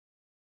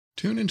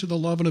Tune into the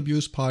Love and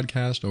Abuse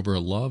podcast over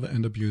at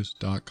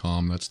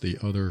loveandabuse.com. That's the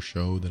other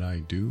show that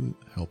I do,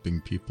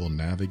 helping people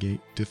navigate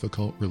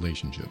difficult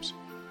relationships.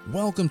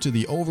 Welcome to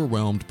the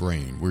Overwhelmed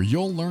Brain, where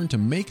you'll learn to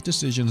make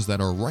decisions that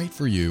are right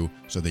for you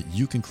so that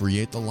you can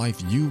create the life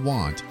you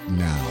want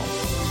now.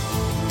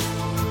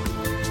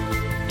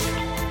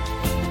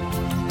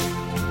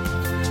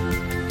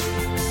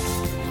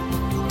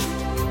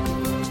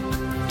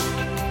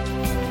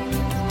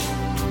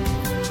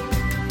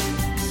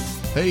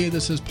 Hey,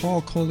 this is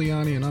Paul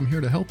Coliani, and I'm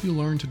here to help you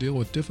learn to deal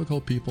with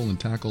difficult people and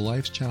tackle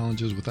life's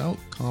challenges without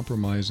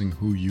compromising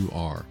who you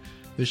are.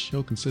 This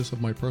show consists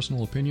of my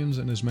personal opinions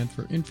and is meant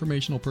for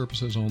informational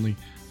purposes only.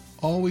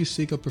 Always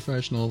seek a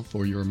professional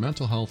for your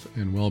mental health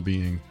and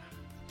well-being.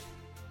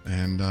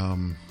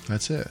 And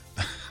that's it.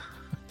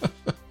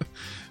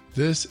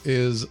 This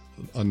is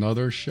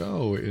another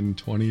show in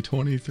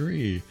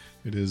 2023.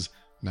 It is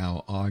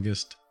now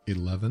August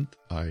 11th.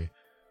 I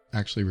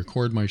actually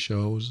record my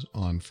shows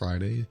on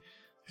Friday.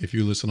 If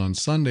you listen on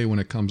Sunday when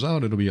it comes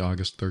out, it'll be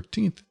August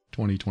 13th,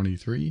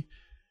 2023.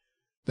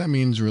 That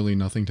means really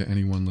nothing to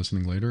anyone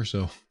listening later,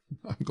 so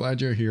I'm glad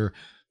you're here.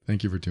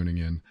 Thank you for tuning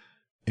in.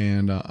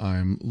 And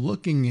I'm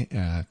looking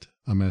at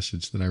a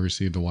message that I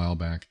received a while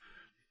back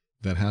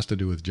that has to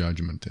do with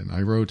judgment. And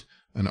I wrote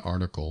an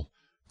article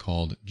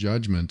called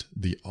Judgment,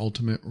 the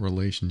Ultimate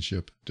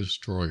Relationship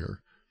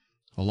Destroyer,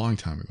 a long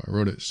time ago. I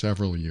wrote it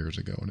several years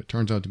ago, and it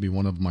turns out to be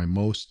one of my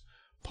most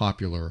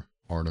popular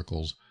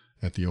articles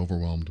at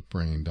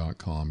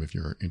theoverwhelmedbrain.com if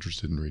you're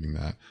interested in reading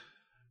that.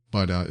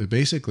 But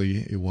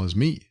basically, it was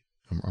me.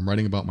 I'm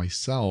writing about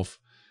myself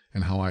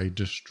and how I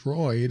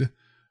destroyed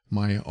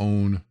my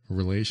own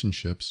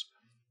relationships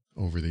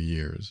over the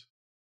years.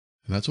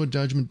 And that's what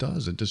judgment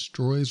does. It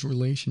destroys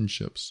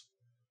relationships.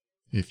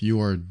 If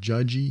you are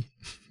judgy,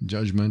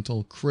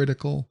 judgmental,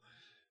 critical,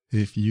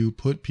 if you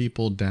put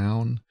people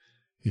down,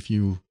 if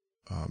you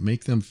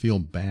make them feel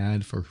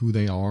bad for who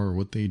they are or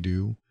what they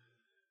do,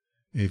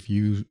 if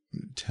you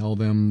tell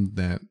them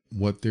that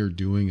what they're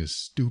doing is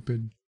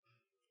stupid,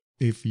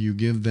 if you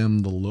give them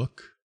the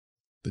look,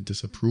 the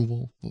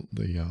disapproval,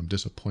 the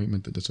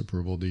disappointment, the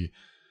disapproval,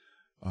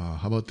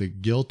 how about the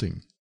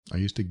guilting? I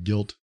used to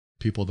guilt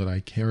people that I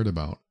cared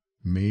about,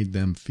 made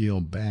them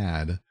feel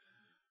bad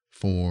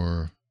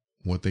for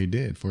what they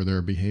did, for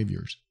their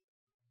behaviors.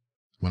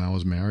 When I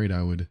was married,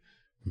 I would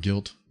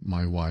guilt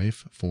my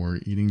wife for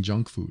eating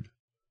junk food.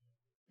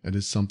 It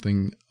is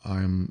something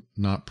I'm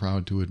not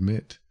proud to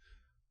admit.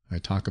 I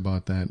talk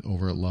about that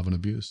over at Love and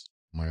Abuse,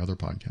 my other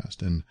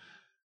podcast. And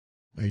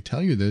I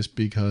tell you this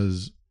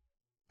because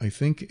I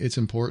think it's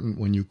important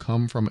when you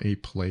come from a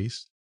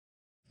place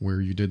where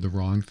you did the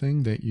wrong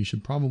thing that you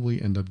should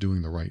probably end up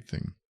doing the right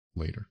thing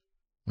later.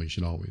 Well, you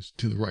should always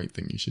do the right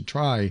thing. You should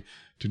try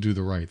to do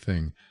the right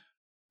thing.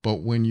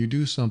 But when you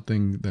do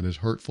something that is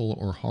hurtful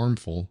or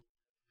harmful,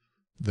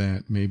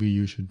 that maybe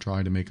you should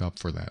try to make up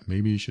for that.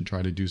 Maybe you should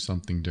try to do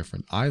something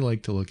different. I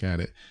like to look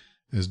at it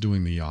as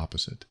doing the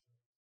opposite.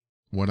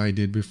 What I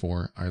did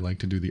before, I like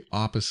to do the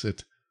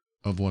opposite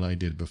of what I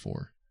did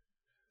before.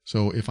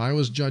 So if I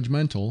was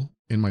judgmental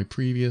in my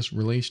previous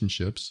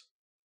relationships,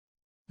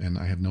 and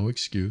I have no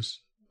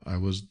excuse, I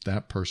was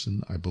that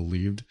person. I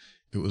believed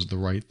it was the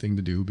right thing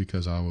to do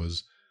because I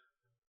was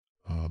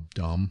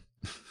dumb.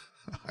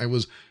 I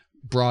was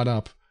brought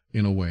up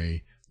in a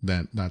way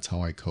that that's how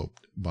I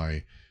coped,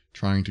 by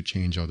trying to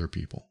change other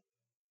people.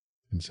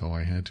 And so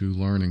I had to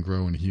learn and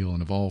grow and heal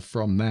and evolve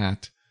from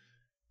that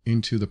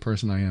into the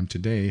person I am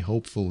today,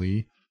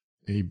 hopefully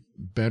a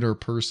better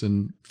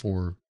person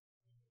for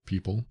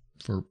people,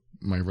 for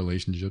my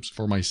relationships,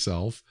 for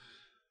myself.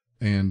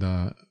 And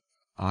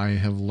I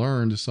have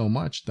learned so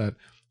much that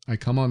I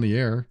come on the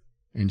air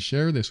and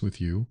share this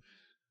with you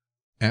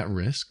at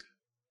risk,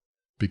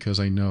 because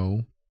I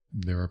know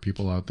there are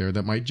people out there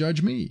that might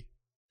judge me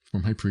for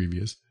my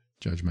previous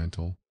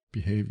judgmental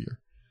behavior.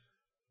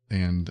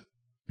 And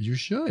you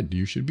should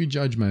be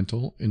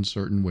judgmental in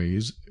certain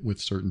ways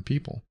with certain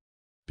people.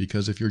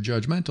 Because if you're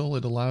judgmental,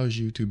 it allows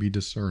you to be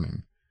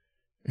discerning.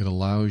 It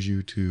allows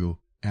you to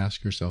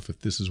ask yourself if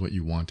this is what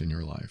you want in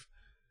your life.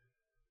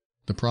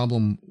 The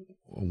problem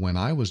when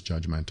I was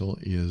judgmental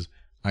is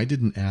I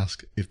didn't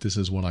ask if this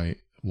is what I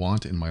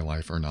want in my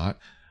life or not.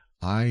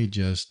 I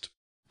just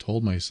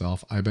told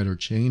myself I better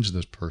change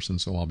this person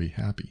so I'll be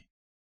happy.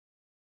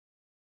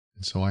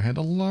 And so I had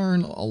to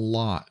learn a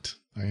lot.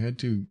 I had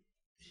to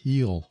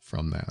heal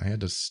from that. I had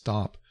to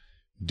stop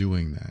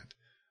doing that.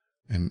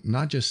 And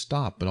not just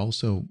stop, but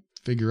also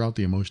figure out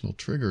the emotional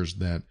triggers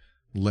that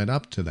led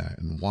up to that.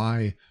 And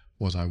why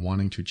was I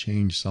wanting to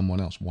change someone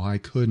else? Why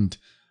couldn't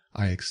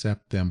I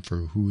accept them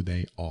for who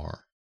they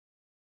are?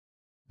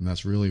 And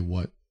that's really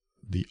what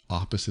the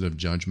opposite of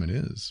judgment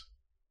is.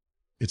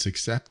 It's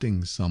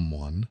accepting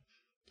someone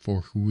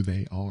for who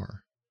they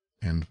are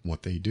and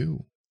what they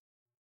do,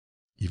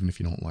 even if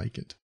you don't like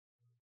it.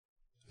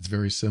 It's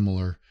very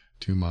similar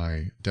to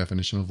my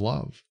definition of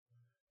love.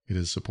 It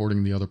is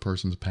supporting the other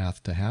person's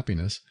path to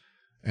happiness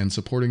and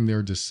supporting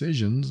their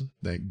decisions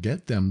that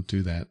get them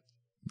to that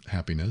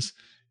happiness,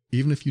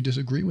 even if you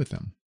disagree with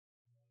them.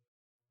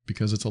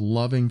 because it's a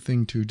loving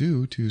thing to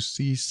do, to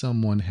see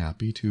someone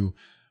happy, to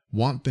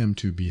want them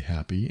to be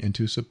happy, and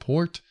to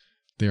support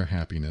their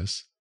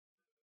happiness,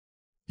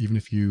 even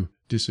if you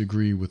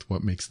disagree with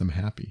what makes them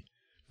happy.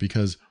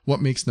 Because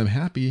what makes them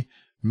happy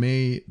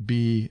may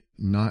be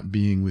not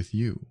being with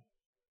you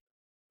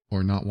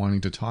or not wanting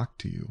to talk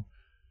to you.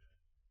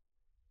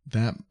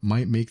 That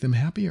might make them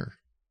happier.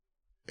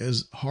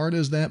 As hard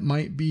as that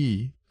might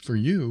be for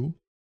you,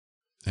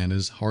 and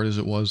as hard as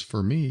it was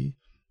for me,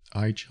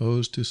 I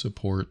chose to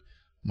support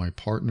my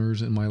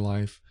partners in my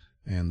life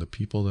and the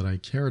people that I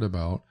cared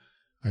about.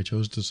 I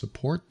chose to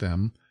support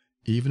them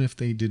even if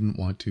they didn't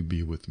want to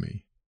be with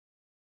me.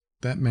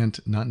 That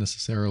meant not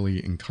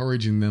necessarily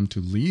encouraging them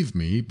to leave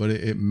me, but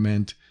it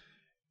meant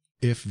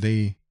if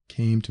they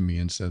came to me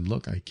and said,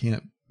 look, I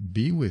can't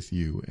be with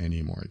you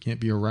anymore, I can't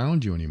be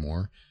around you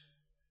anymore,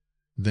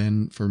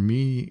 then for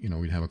me,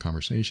 we'd have a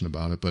conversation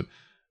about it, but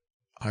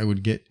I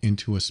would get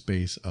into a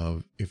space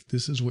of, if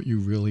this is what you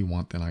really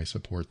want, then I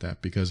support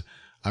that, because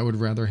I would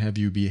rather have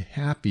you be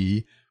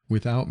happy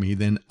without me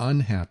than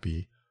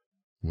unhappy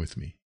with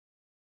me.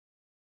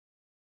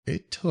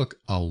 It took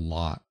a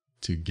lot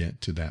to get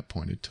to that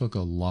point. It took a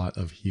lot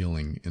of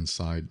healing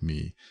inside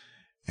me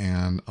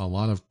and a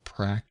lot of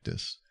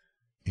practice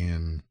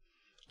in,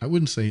 I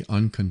wouldn't say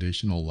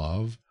unconditional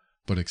love,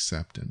 but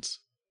acceptance.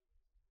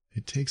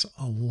 It takes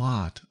a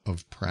lot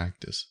of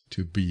practice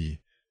to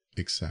be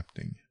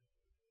accepting.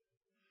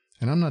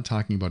 And I'm not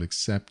talking about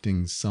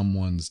accepting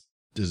someone's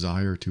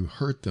desire to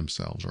hurt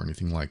themselves or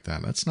anything like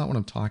that. That's not what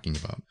I'm talking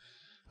about.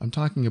 I'm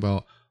talking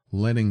about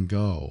letting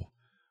go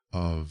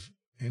of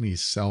any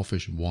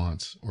selfish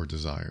wants or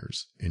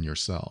desires in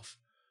yourself.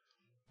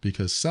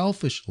 Because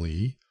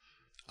selfishly,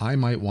 I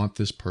might want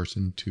this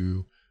person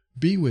to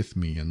be with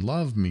me and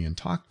love me and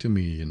talk to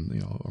me, and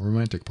a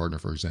romantic partner,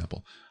 for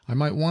example. I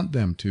might want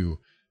them to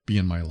be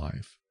in my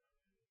life.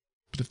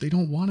 But if they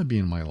don't want to be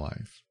in my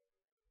life,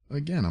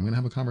 again, I'm going to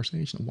have a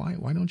conversation.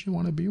 Why don't you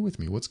want to be with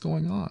me? What's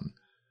going on?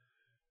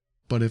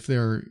 But if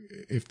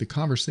the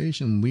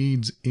conversation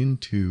leads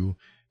into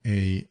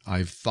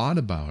I've thought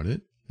about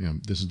it,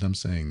 this is them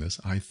saying this,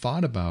 I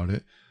thought about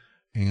it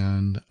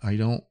and I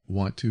don't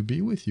want to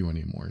be with you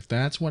anymore. If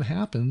that's what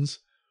happens,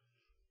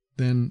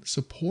 then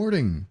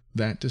supporting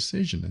that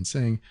decision and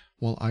saying,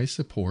 well, I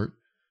support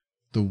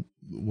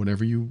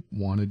whatever you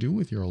want to do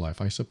with your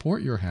life. I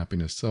support your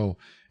happiness. So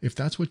if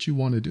that's what you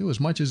want to do, as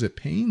much as it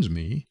pains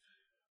me,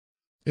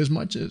 as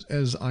much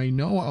as I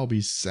know I'll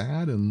be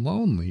sad and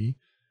lonely,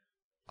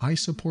 I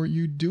support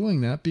you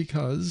doing that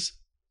because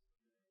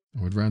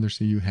I would rather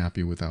see you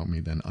happy without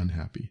me than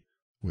unhappy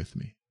with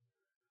me.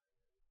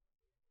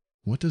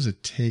 What does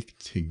it take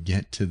to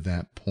get to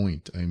that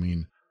point? I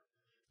mean,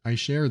 I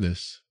share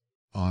this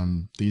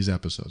on these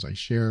episodes. I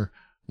share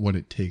what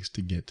it takes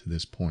to get to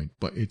this point,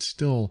 but it's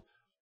still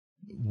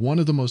one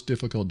of the most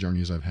difficult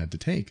journeys I've had to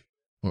take,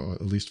 or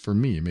at least for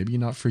me. Maybe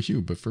not for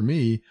you, but for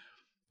me,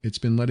 it's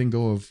been letting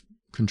go of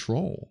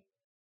control.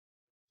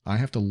 I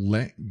have to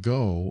let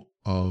go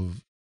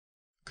of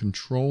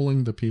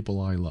controlling the people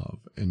I love.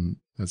 And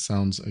that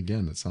sounds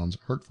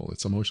hurtful.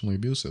 It's emotionally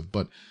abusive.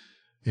 But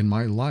in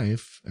my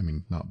life,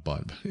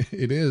 but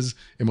it is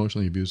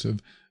emotionally abusive.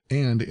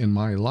 And in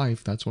my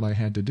life, that's what I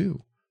had to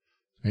do.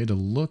 I had to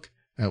look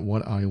at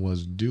what I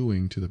was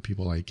doing to the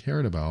people I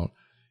cared about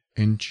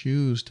and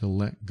choose to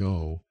let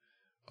go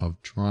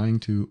of trying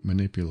to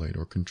manipulate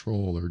or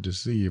control or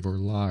deceive or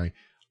lie.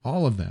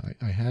 All of that.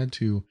 I had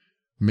to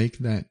make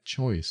that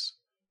choice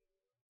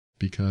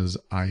because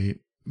I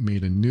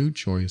made a new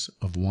choice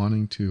of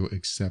wanting to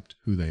accept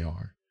who they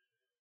are.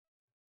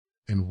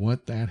 And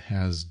what that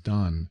has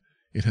done,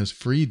 it has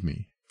freed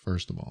me,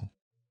 first of all.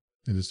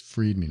 It has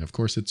freed me. And of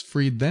course, it's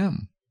freed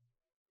them.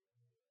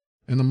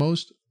 And the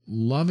most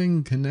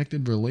loving,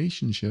 connected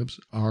relationships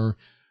are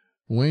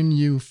when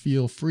you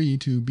feel free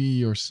to be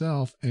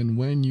yourself and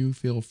when you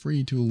feel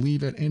free to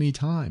leave at any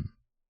time.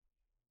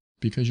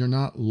 Because you're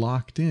not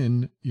locked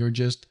in, you're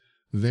just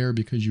there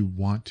because you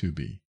want to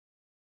be.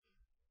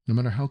 No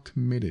matter how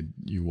committed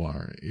you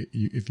are,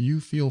 if you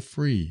feel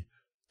free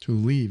to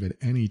leave at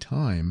any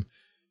time,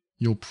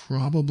 you'll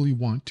probably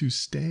want to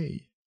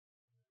stay.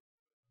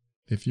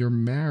 If you're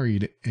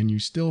married and you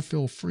still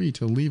feel free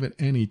to leave at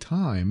any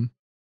time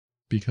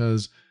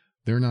because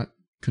they're not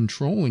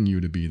controlling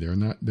you to be there,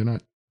 they're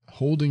not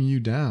holding you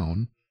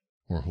down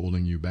or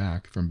holding you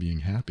back from being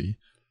happy,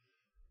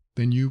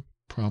 then you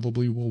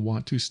probably will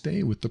want to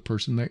stay with the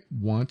person that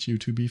wants you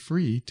to be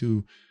free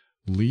to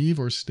leave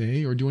or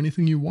stay or do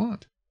anything you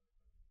want.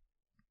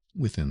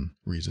 Within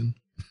reason.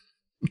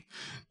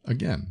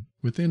 Again,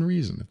 within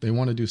reason. If they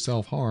want to do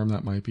self-harm,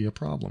 that might be a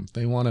problem. If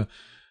they want to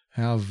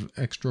have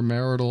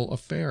extramarital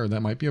affair,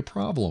 that might be a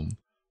problem.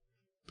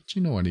 But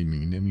you know what I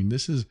mean.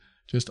 This is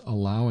just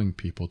allowing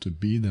people to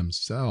be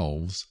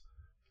themselves,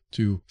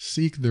 to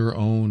seek their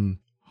own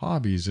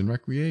hobbies and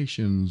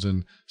recreations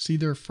and see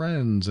their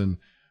friends and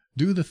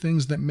do the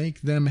things that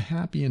make them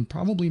happy and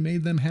probably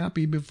made them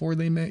happy before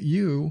they met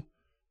you,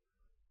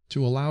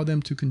 to allow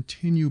them to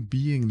continue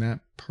being that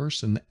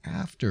person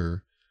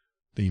after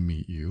they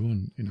meet you,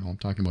 and I'm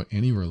talking about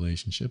any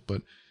relationship,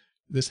 but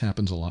this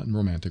happens a lot in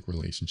romantic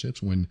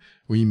relationships. When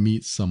we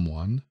meet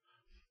someone,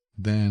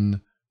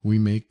 then we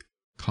make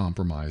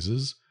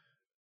compromises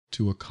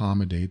to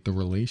accommodate the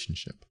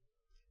relationship,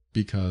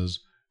 because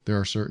there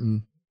are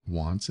certain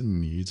wants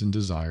and needs and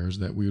desires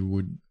that we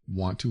would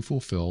want to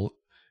fulfill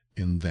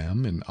in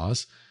them and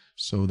us,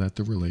 so that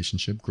the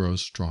relationship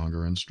grows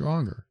stronger and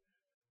stronger.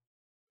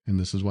 And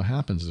this is what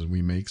happens, is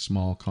we make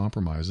small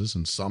compromises,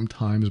 and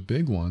sometimes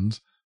big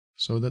ones,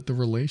 so that the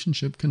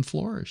relationship can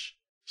flourish,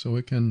 so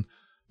it can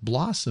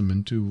blossom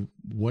into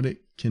what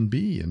it can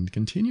be and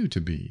continue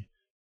to be.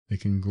 It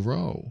can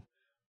grow,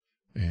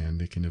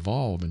 and it can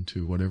evolve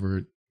into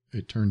whatever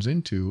it turns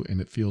into,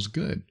 and it feels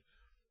good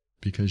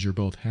because you're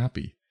both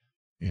happy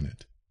in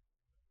it.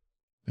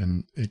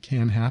 And it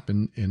can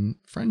happen in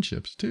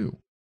friendships too.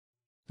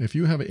 If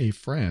you have a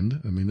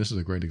friend, this is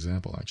a great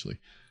example actually.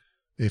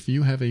 If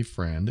you have a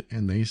friend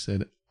and they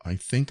said, I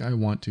think I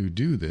want to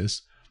do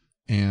this,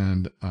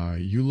 and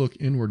you look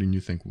inward and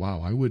you think,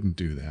 wow, I wouldn't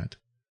do that,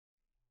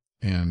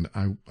 and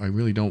I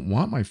really don't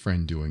want my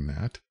friend doing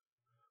that,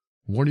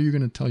 what are you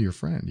going to tell your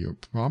friend? You'll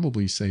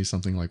probably say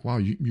something like, wow,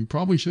 you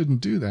probably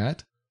shouldn't do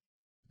that.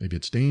 Maybe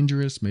it's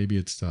dangerous. Maybe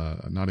it's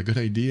not a good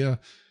idea.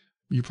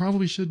 You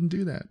probably shouldn't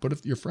do that. But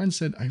if your friend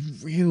said, I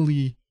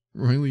really,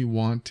 really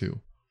want to,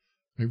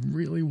 I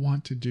really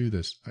want to do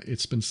this,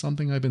 it's been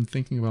something I've been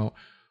thinking about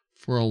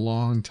for a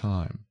long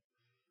time,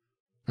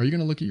 are you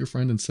going to look at your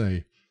friend and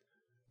say,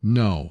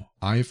 no,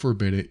 I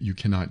forbid it, you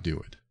cannot do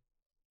it?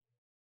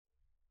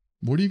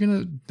 What are you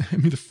going to,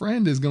 the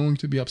friend is going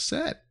to be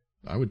upset.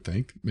 I would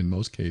think in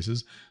most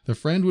cases, the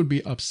friend would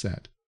be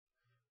upset.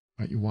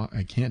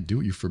 I can't do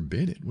it. You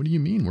forbid it. What do you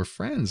mean? We're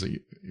friends.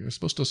 You're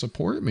supposed to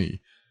support me.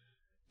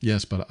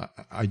 Yes, but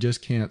I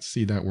just can't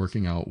see that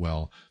working out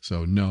well.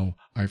 So no,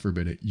 I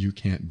forbid it. You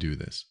can't do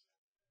this.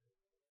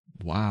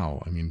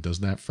 Wow. Does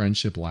that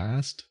friendship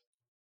last?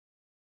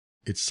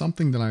 It's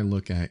something that I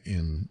look at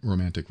in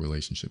romantic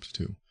relationships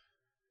too.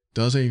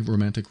 Does a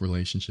romantic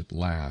relationship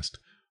last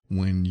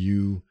when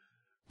you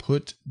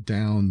put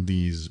down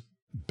these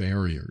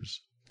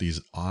barriers, these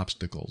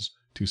obstacles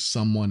to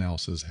someone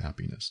else's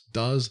happiness?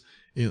 Does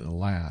it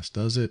last?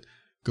 Does it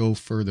go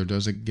further?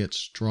 Does it get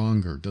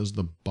stronger? Does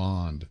the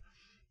bond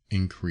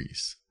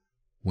increase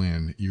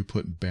when you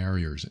put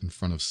barriers in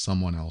front of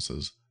someone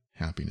else's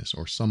happiness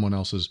or someone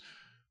else's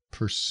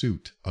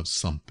pursuit of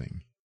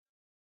something?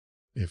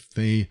 If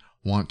they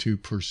want to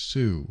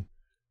pursue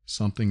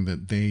something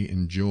that they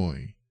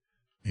enjoy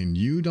and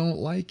you don't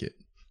like it,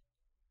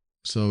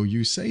 so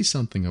you say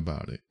something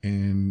about it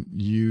and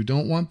you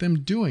don't want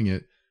them doing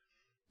it,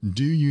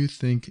 do you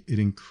think it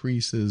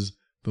increases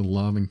the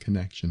love and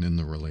connection in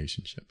the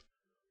relationship?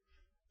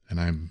 And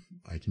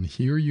I can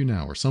hear you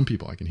now, or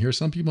I can hear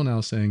some people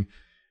now saying,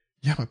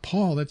 yeah, but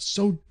Paul, that's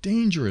so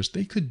dangerous.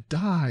 They could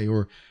die,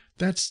 or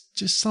that's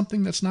just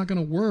something that's not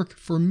going to work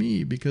for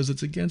me because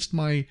it's against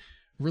my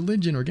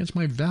religion or against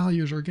my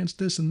values or against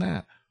this and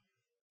that.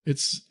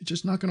 It's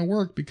just not going to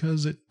work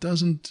because it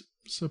doesn't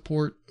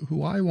support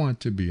who I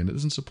want to be, and it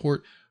doesn't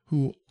support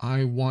who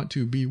I want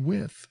to be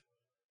with.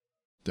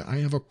 I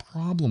have a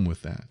problem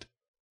with that.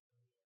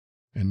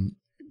 And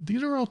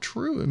these are all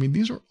true.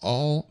 These are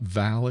all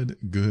valid,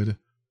 good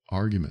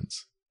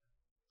arguments.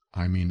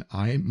 I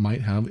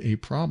might have a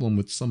problem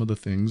with some of the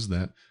things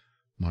that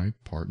my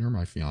partner,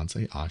 my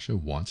fiance, Asha,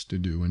 wants to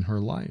do in her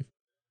life.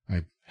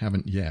 I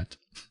haven't yet,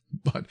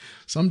 but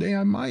someday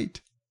I might.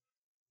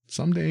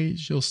 Someday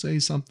she'll say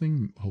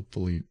something.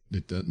 Hopefully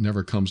it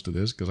never comes to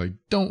this because I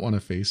don't want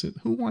to face it.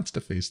 Who wants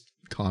to face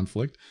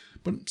conflict?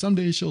 But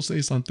someday she'll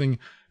say something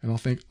and I'll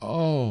think,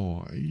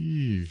 oh,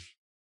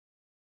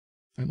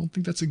 I don't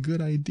think that's a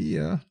good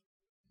idea.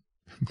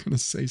 I'm going to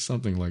say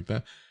something like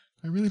that.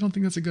 I really don't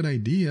think that's a good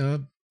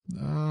idea.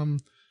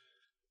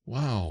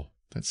 Wow,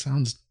 that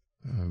sounds,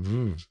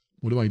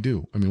 what do I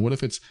do? What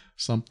if it's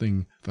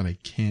something that I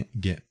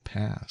can't get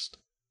past?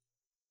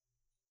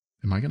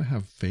 Am I going to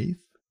have faith?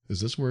 Is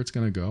this where it's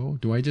going to go?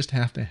 Do I just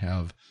have to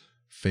have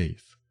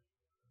faith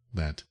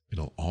that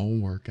it'll all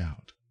work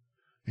out?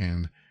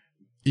 And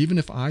even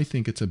if I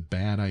think it's a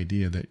bad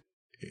idea, that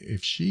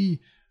if she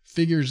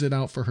figures it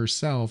out for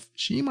herself,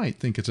 she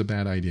might think it's a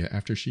bad idea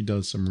after she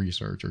does some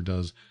research or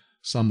does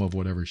some of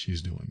whatever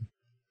she's doing.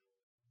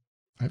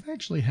 I've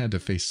actually had to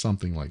face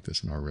something like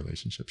this in our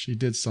relationship. She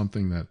did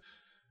something that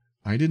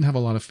I didn't have a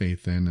lot of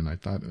faith in, and I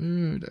thought,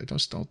 I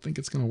just don't think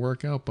it's going to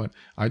work out. But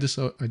I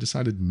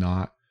decided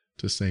not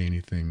to say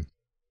anything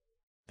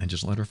and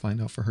just let her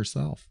find out for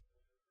herself.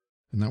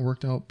 And that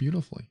worked out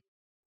beautifully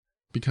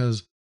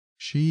because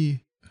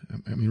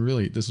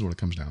really, this is what it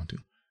comes down to.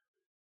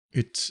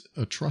 It's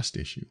a trust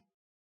issue.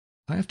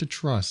 I have to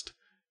trust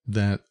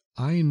that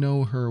I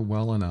know her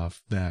well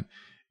enough that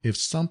if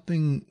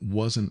something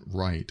wasn't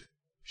right,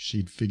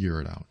 she'd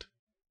figure it out.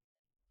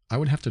 I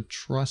would have to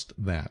trust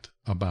that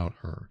about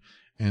her.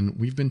 And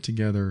we've been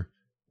together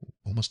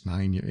almost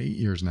 8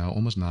 years now,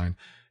 almost 9.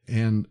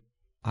 And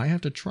I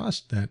have to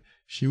trust that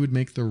she would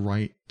make the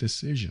right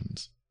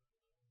decisions.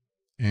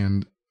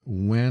 And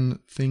when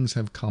things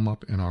have come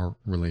up in our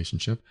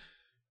relationship,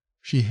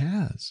 she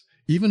has.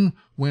 Even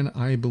when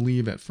I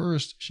believe at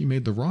first she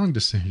made the wrong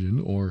decision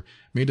or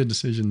made a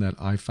decision that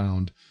I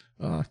found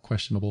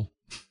questionable,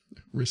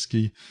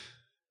 risky,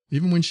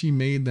 even when she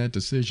made that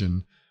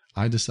decision,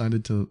 I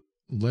decided to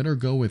let her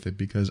go with it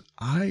because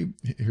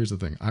here's the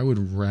thing, I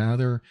would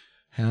rather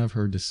have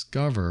her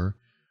discover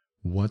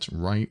what's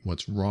right,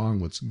 what's wrong,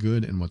 what's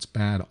good, and what's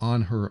bad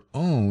on her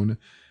own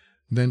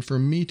than for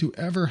me to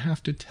ever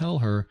have to tell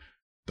her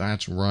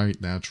that's right,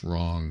 that's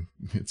wrong,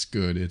 it's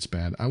good, it's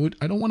bad. I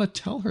don't want to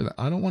tell her that.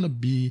 I don't want to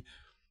be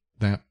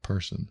that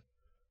person.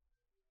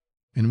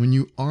 And when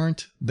you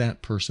aren't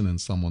that person in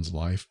someone's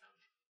life,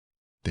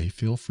 they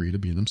feel free to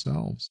be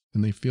themselves,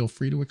 and they feel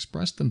free to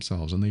express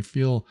themselves, and they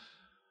feel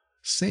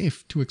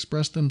safe to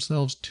express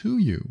themselves to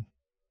you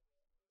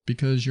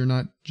because you're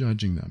not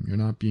judging them. You're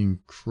not being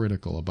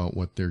critical about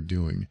what they're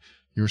doing.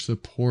 You're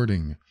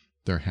supporting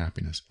their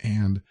happiness,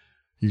 and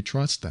you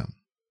trust them.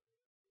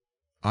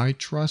 I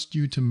trust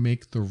you to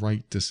make the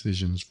right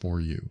decisions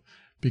for you,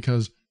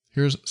 because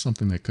here's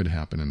something that could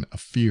happen, and a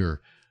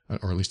fear,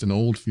 or at least an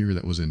old fear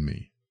that was in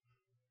me.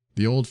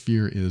 The old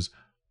fear is,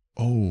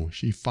 oh,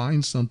 she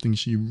finds something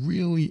she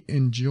really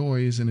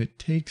enjoys and it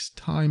takes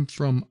time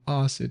from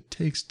us, it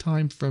takes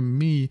time from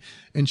me,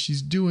 and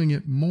she's doing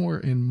it more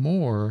and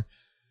more.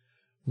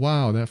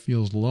 Wow, that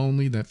feels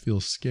lonely, that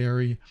feels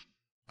scary.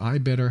 I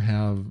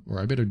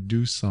better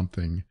do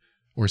something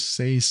or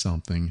say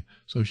something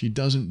so she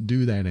doesn't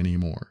do that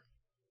anymore.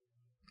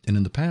 And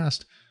in the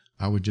past,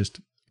 I would just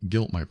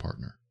guilt my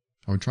partner.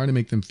 I would try to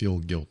make them feel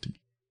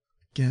guilty.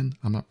 Again,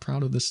 I'm not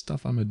proud of this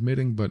stuff I'm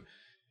admitting, but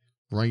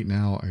right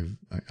now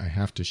I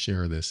have to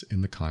share this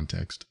in the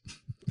context.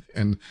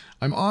 And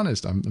I'm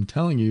honest. I'm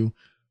telling you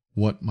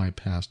what my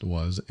past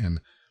was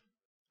and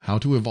how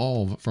to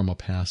evolve from a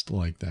past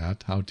like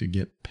that, how to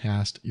get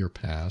past your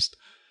past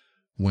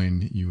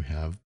when you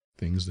have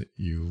things that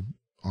you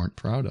aren't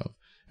proud of.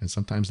 And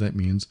sometimes that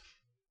means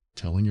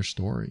telling your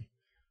story,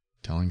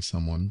 telling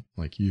someone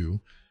like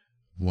you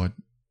what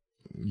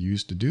you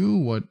used to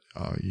do,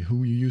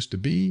 who you used to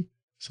be,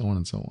 so on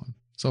and so on.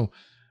 So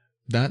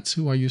that's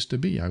who I used to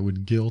be. I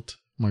would guilt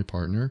my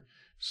partner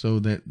so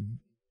that,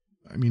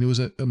 it was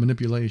a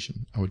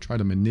manipulation. I would try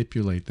to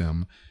manipulate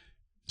them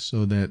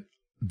so that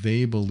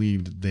they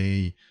believed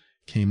they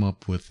came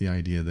up with the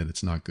idea that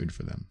it's not good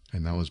for them.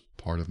 And that was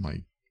part of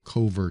my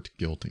covert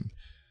guilting.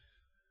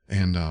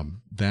 And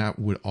that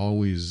would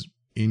always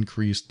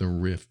increase the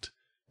rift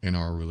in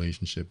our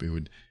relationship. It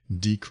would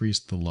decrease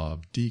the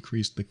love,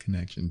 decrease the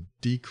connection,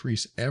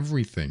 decrease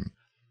everything.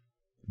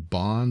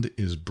 Bond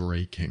is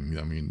breaking.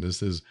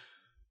 This is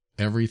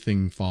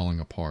everything falling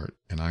apart,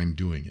 and I'm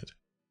doing it.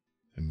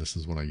 And this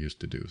is what I used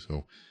to do.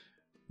 So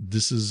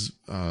this is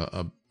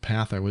a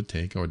path I would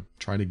take. I would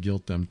try to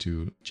guilt them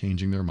to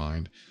changing their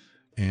mind.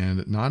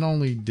 And not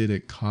only did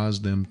it cause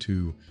them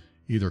to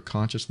either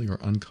consciously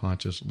or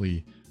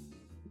unconsciously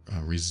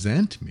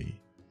resent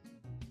me,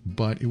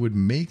 but it would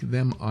make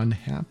them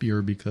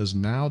unhappier because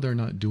now they're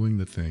not doing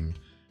the thing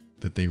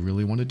that they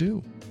really want to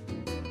do.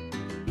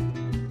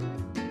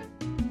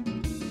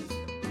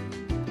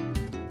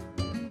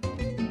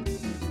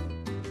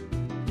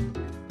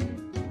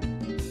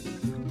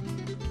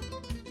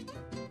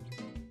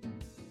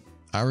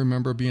 I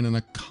remember being in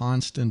a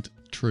constant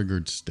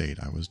triggered state.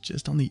 I was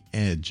just on the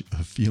edge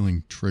of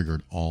feeling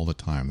triggered all the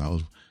time. That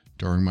was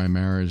during my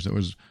marriage. That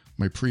was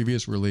my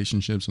previous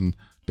relationships. And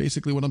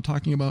basically what I'm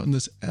talking about in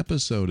this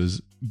episode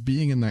is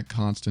being in that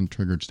constant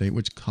triggered state,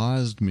 which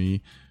caused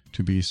me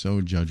to be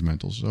so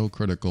judgmental, so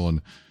critical,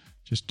 and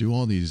just do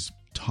all these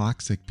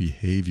toxic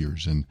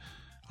behaviors. And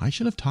I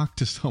should have talked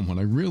to someone.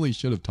 I really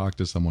should have talked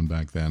to someone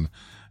back then.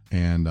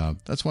 And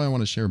that's why I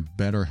want to share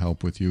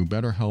BetterHelp with you.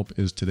 BetterHelp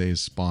is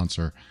today's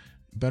sponsor.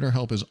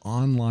 BetterHelp is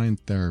online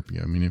therapy.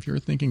 If you're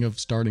thinking of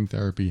starting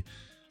therapy,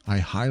 I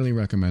highly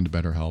recommend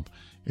BetterHelp.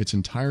 It's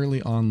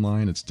entirely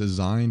online. It's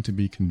designed to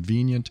be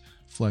convenient,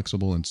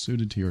 flexible, and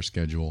suited to your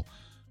schedule.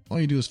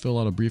 All you do is fill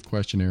out a brief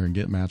questionnaire and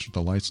get matched with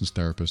a licensed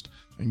therapist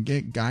and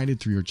get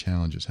guided through your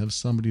challenges. Have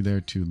somebody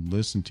there to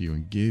listen to you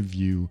and give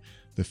you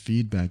the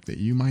feedback that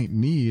you might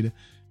need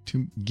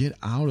to get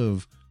out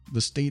of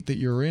the state that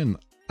you're in.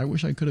 I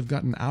wish I could have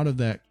gotten out of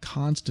that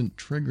constant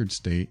triggered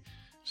state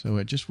so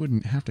I just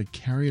wouldn't have to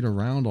carry it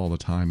around all the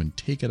time and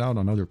take it out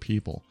on other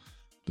people.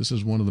 This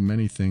is one of the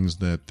many things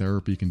that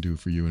therapy can do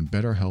for you, and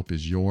BetterHelp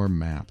is your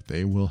map.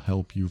 They will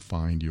help you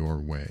find your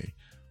way.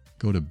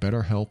 Go to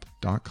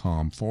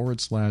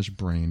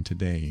betterhelp.com/brain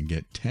today and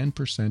get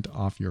 10%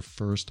 off your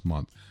first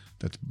month.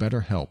 That's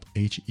BetterHelp,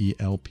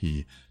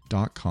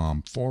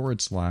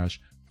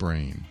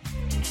 HELP.com/brain.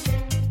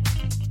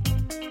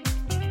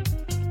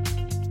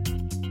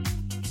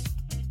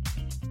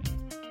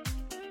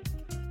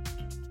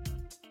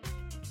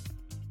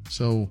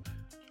 So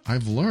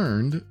I've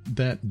learned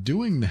that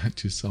doing that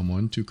to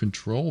someone, to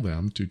control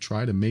them, to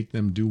try to make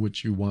them do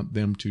what you want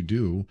them to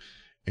do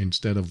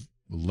instead of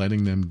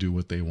letting them do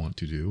what they want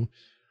to do,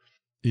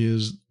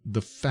 is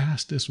the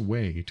fastest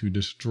way to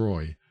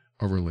destroy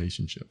a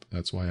relationship.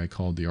 That's why I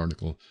called the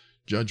article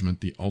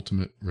judgment the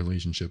ultimate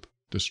relationship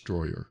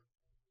destroyer.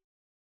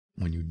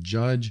 When you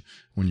judge,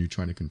 when you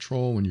try to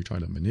control, when you try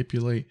to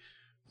manipulate,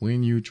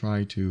 when you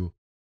try to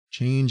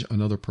change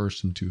another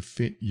person to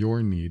fit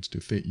your needs, to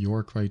fit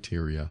your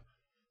criteria,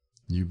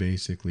 you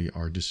basically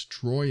are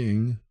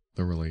destroying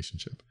the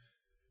relationship.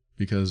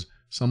 Because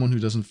someone who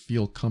doesn't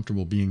feel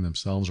comfortable being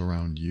themselves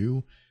around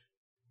you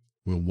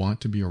will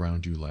want to be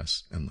around you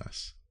less and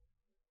less.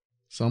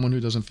 Someone who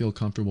doesn't feel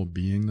comfortable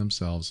being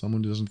themselves,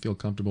 someone who doesn't feel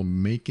comfortable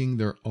making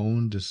their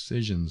own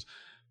decisions,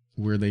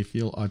 where they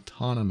feel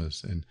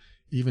autonomous and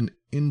even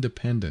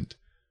independent,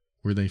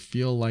 where they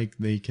feel like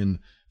they can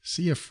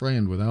see a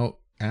friend without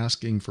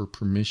asking for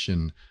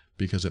permission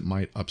because it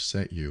might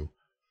upset you,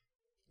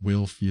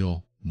 will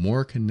feel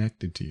more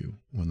connected to you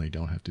when they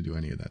don't have to do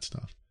any of that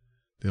stuff.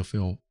 They'll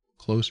feel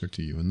closer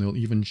to you, and they'll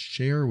even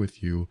share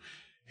with you,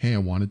 hey, I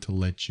wanted to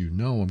let you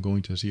know I'm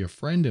going to see a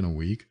friend in a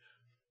week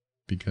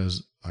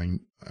because I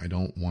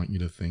don't want you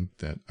to think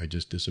that I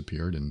just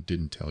disappeared and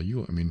didn't tell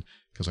you. I mean,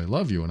 because I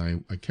love you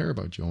and I care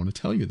about you. I want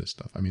to tell you this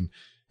stuff. I mean,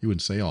 you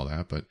wouldn't say all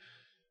that, but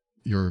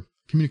your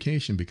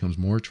communication becomes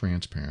more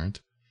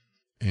transparent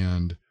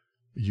and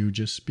you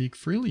just speak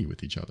freely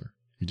with each other.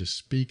 You just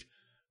speak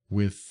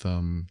with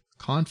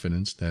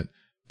confidence that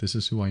this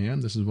is who I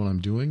am, this is what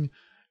I'm doing,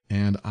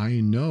 and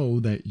I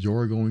know that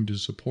you're going to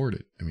support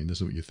it. I mean, this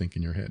is what you think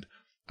in your head.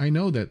 I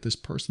know that this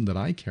person that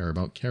I care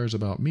about cares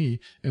about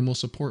me and will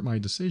support my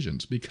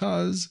decisions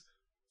because,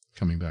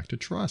 coming back to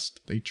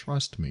trust, they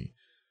trust me.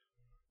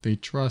 They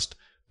trust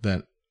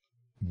that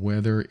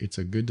whether it's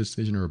a good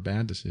decision or a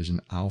bad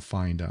decision, I'll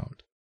find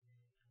out.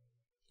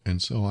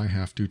 And so I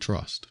have to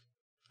trust.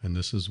 And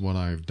this is what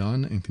I've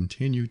done and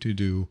continue to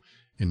do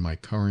in my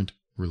current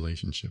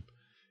relationship,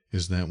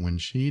 is that when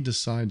she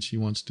decides she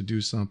wants to do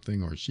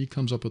something or she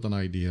comes up with an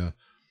idea,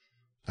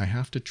 I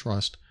have to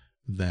trust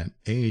that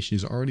A,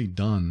 she's already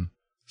done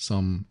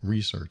some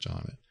research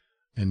on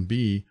it, and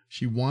B,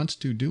 she wants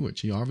to do it.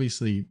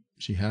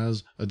 She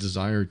has a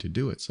desire to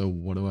do it. So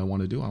what do I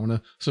want to do? I want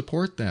to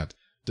support that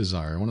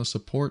desire. I want to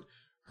support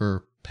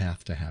her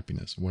path to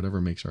happiness, whatever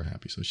makes her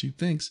happy. So she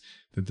thinks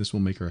that this will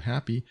make her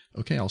happy.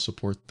 Okay, I'll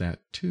support that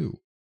too.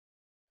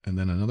 And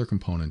then another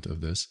component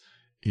of this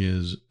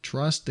is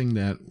trusting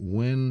that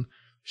when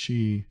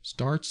she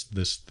starts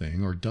this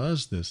thing or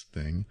does this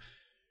thing,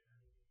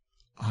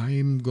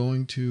 I'm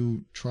going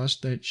to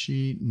trust that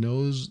she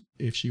knows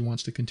if she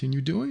wants to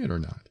continue doing it or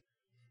not.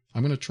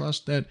 I'm going to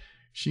trust that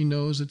she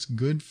knows it's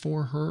good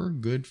for her,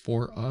 good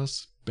for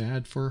us,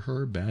 bad for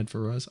her, bad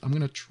for us. I'm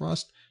going to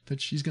trust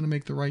that she's going to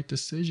make the right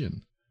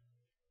decision,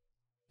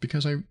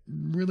 because I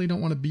really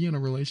don't want to be in a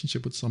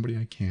relationship with somebody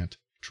I can't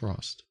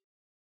trust.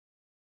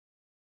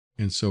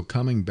 And so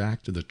coming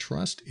back to the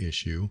trust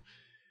issue,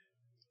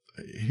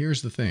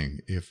 here's the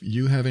thing. If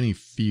you have any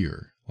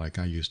fear, like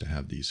I used to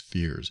have these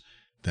fears,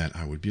 that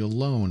I would be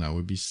alone, I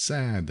would be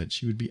sad, that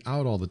she would be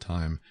out all the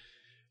time.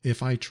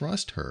 If I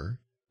trust her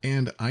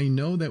and I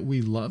know that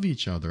we love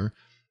each other,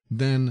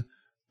 then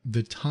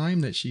the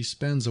time that she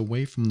spends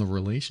away from the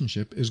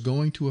relationship is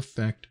going to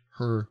affect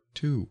her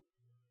too.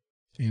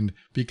 And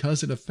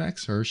because it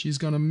affects her, she's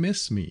going to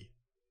miss me.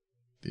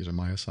 These are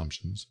my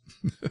assumptions.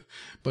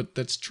 But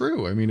that's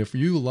true. I mean, if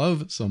you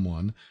love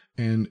someone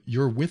and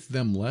you're with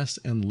them less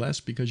and less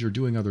because you're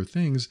doing other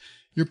things,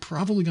 you're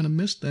probably going to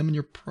miss them and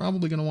you're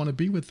probably going to want to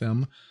be with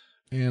them.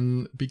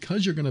 And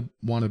because you're going to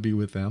want to be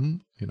with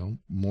them,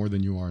 more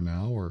than you are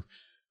now, or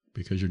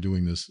because you're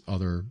doing this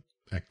other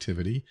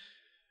activity,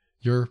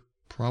 you're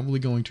probably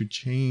going to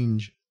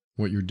change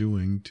what you're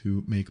doing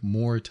to make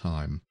more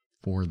time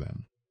for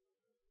them.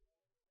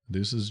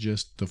 This is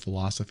just the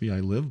philosophy I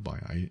live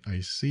by. I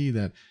see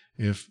that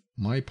if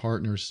my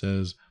partner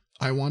says,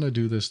 I want to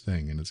do this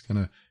thing and it's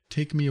going to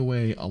take me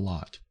away a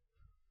lot,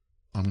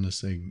 I'm going to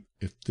say,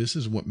 if this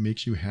is what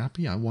makes you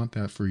happy, I want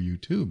that for you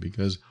too,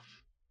 because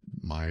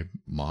my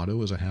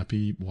motto is a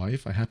happy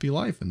wife, a happy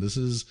life. And this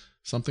is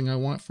something I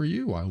want for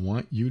you. I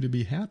want you to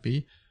be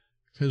happy,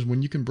 because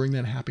when you can bring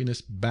that happiness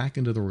back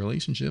into the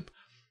relationship,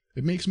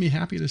 it makes me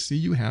happy to see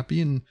you happy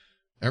and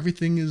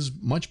everything is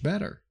much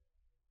better.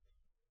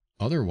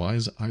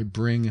 Otherwise, I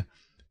bring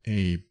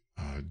a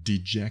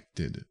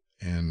dejected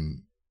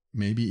and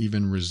maybe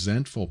even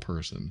resentful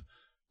person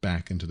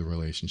back into the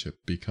relationship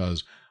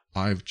because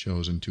I've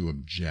chosen to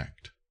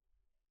object.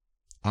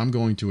 I'm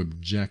going to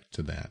object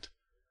to that.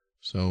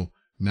 So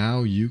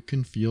now you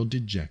can feel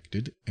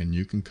dejected and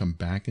you can come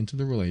back into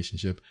the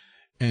relationship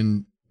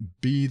and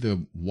be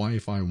the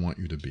wife I want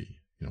you to be.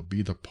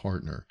 Be the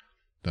partner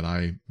that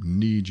I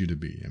need you to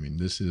be. I mean,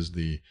 this is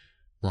the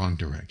wrong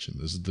direction.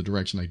 This is the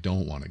direction I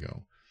don't want to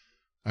go.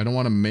 I don't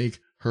want to make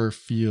her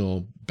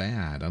feel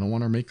bad. I don't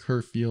want to make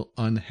her feel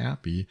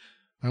unhappy.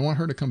 I want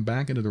her to come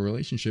back into the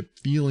relationship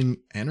feeling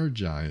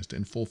energized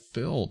and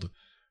fulfilled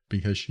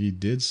because she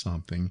did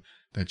something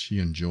that she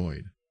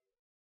enjoyed.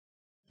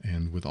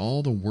 And with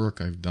all the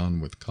work I've done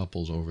with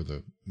couples over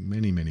the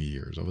many, many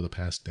years, over the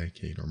past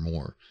decade or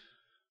more,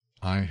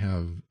 I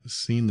have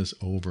seen this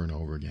over and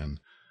over again.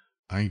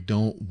 I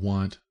don't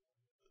want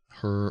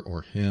her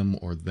or him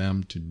or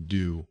them to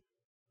do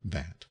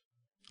that.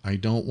 I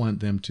don't want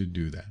them to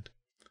do that.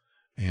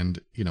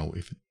 And,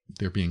 if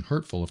they're being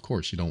hurtful, of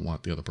course, you don't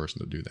want the other person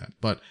to do that.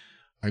 But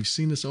I've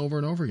seen this over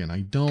and over again.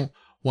 I don't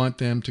want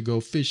them to go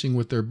fishing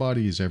with their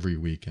buddies every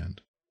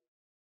weekend.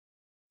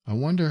 I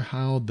wonder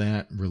how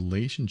that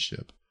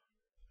relationship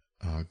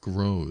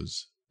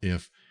grows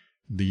if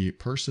the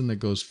person that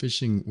goes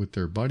fishing with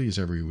their buddies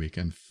every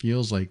weekend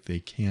feels like they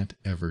can't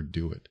ever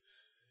do it.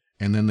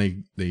 And then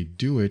they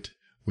do it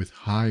with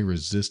high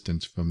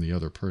resistance from the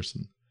other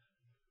person.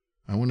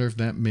 I wonder if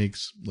that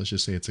makes, let's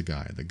just say it's a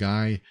guy. The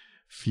guy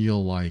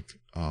feel like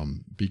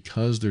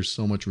because there's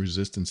so much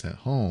resistance at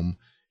home,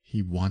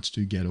 he wants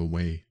to get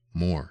away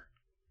more.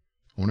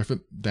 I wonder if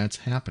that's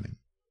happening.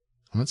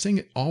 I'm not saying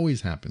it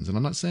always happens. And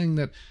I'm not saying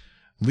that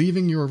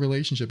leaving your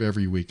relationship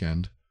every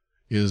weekend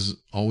is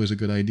always a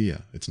good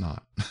idea. It's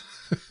not.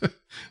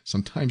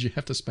 Sometimes you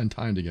have to spend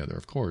time together,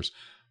 of course.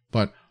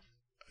 But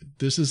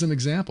this is an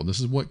example. This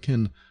is what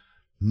can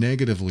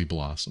negatively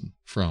blossom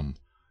from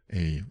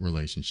a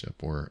relationship,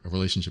 or a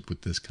relationship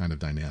with this kind of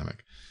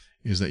dynamic,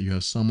 is that you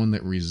have someone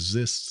that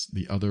resists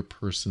the other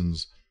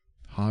person's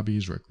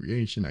hobbies,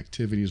 recreation,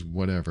 activities,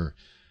 whatever.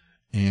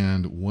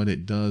 And what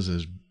it does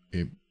is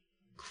it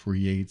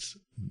creates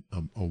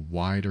a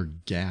wider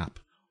gap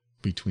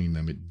between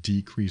them. It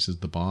decreases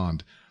the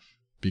bond,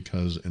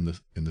 because in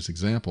this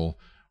example,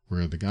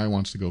 where the guy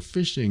wants to go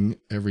fishing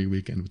every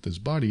weekend with his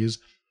buddies,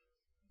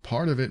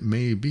 part of it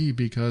may be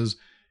because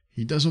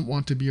he doesn't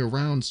want to be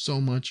around so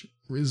much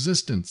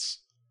resistance.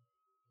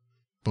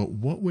 But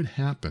what would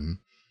happen,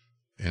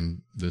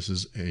 and this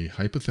is a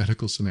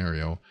hypothetical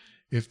scenario,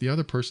 if the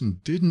other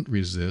person didn't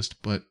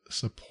resist but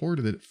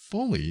supported it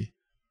fully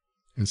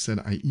and said,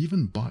 I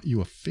even bought you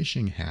a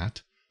fishing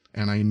hat,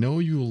 and I know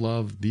you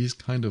love these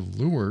kind of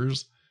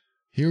lures.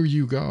 Here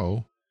you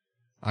go.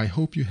 I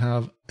hope you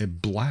have a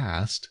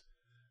blast.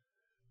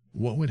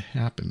 What would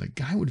happen? The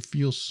guy would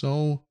feel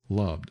so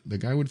loved. The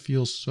guy would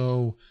feel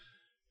so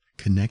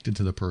connected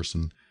to the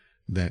person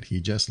that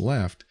he just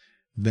left,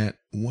 that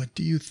what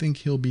do you think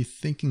he'll be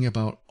thinking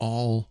about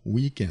all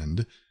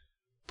weekend?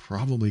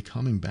 Probably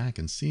coming back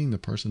and seeing the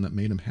person that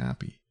made him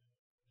happy.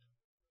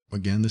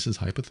 Again, this is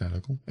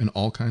hypothetical, and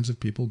all kinds of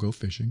people go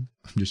fishing.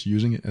 I'm just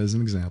using it as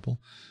an example,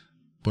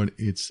 but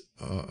it's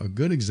a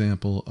good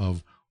example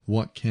of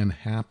what can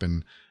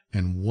happen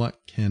and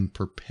what can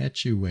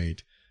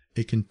perpetuate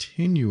a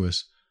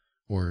continuous,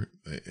 or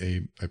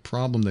a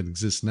problem that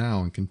exists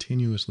now, and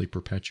continuously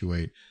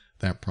perpetuate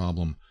that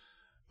problem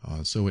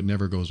so it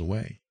never goes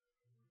away.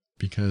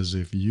 Because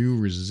if you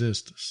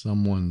resist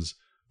someone's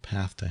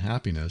path to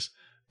happiness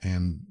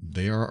and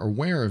they are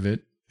aware of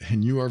it,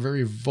 and you are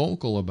very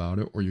vocal about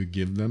it, or you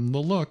give them the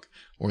look,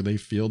 or they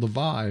feel the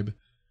vibe,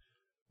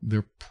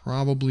 they're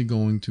probably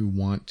going to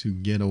want to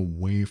get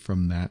away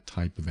from that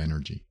type of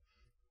energy.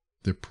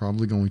 They're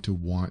probably going to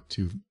want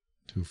to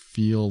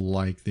feel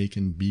like they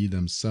can be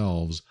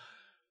themselves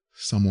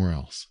somewhere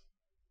else.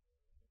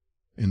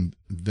 And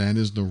that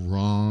is the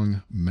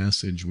wrong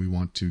message we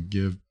want to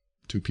give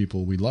to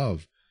people we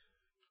love.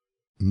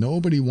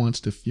 Nobody wants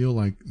to feel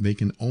like they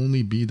can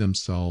only be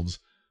themselves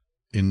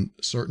in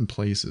certain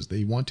places.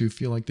 They want to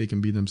feel like they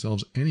can be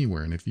themselves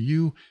anywhere. And if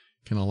you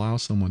can allow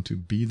someone to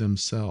be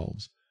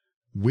themselves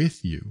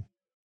with you,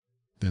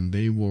 then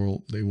they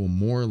will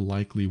more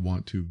likely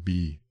want to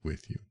be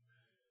with you.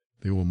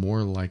 They will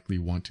more likely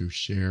want to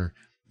share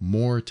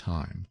more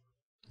time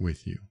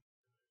with you.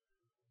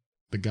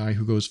 The guy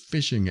who goes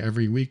fishing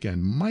every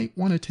weekend might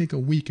want to take a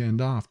weekend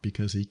off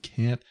because he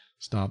can't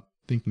stop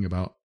thinking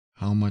about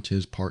how much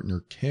his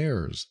partner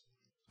cares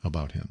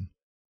about him.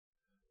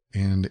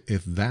 And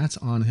if that's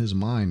on his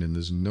mind and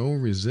there's no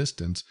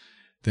resistance,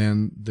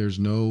 then there's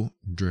no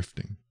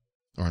drifting.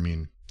 Or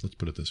let's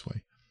put it this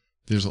way.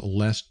 There's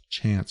less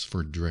chance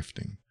for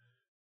drifting.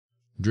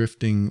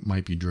 Drifting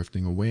might be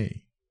drifting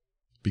away,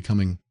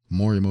 becoming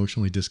more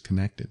emotionally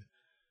disconnected,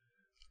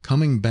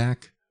 coming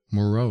back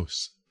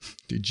morose,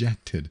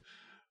 dejected,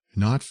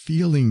 not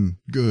feeling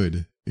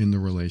good in the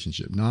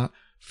relationship, not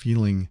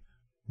feeling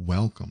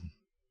welcome.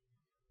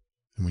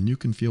 And when you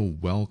can feel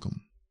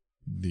welcome,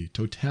 the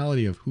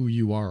totality of who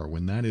you are,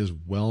 when that is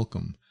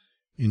welcome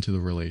into the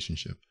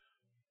relationship,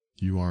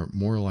 you are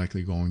more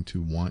likely going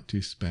to want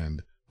to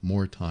spend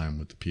more time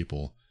with the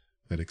people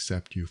that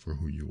accept you for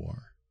who you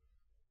are.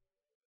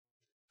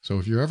 So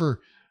if you're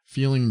ever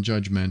feeling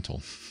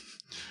judgmental,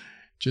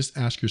 just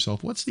ask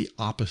yourself, what's the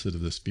opposite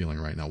of this feeling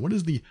right now? What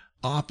is the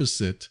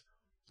opposite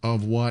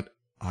of what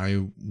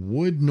I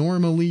would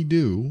normally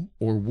do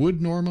or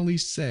would normally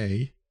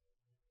say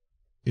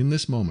in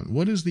this moment?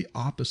 What is the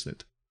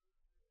opposite?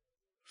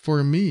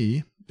 For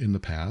me, in the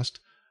past,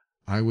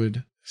 I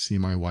would see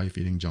my wife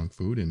eating junk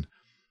food and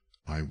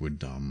I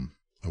would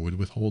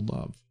withhold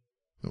love.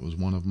 That was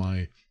one of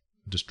my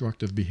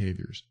destructive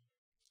behaviors.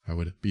 I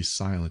would be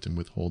silent and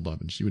withhold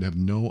love, and she would have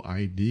no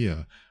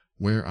idea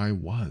where I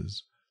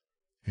was.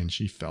 And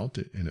she felt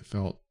it, and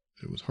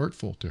it was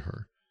hurtful to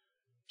her.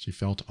 She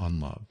felt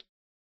unloved.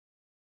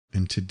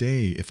 And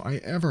today, if I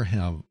ever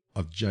have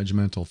a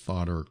judgmental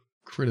thought or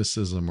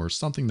criticism or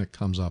something that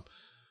comes up,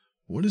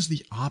 What is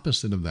the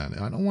opposite of that?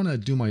 I don't want to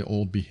do my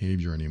old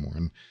behavior anymore.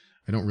 And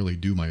I don't really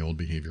do my old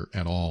behavior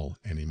at all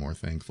anymore,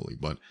 thankfully.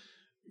 But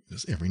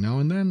just every now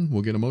and then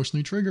we'll get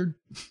emotionally triggered.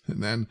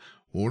 And then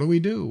what do we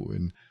do?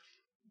 And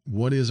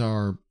what is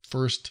our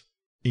first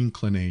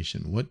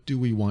inclination? What do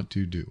we want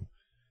to do?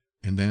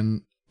 And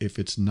then if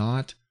it's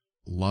not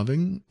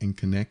loving and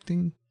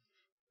connecting,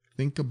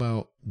 think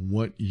about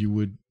what you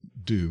would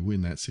do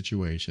in that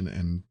situation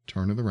and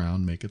turn it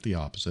around, make it the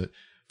opposite.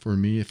 For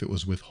me, if it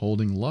was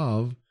withholding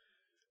love,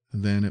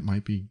 then it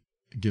might be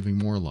giving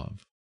more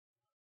love.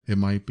 It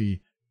might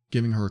be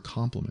giving her a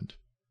compliment.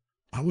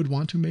 I would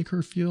want to make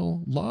her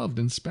feel loved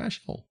and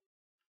special,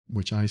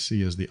 which I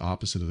see as the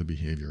opposite of the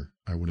behavior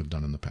I would have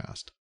done in the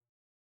past.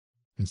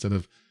 Instead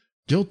of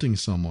guilting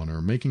someone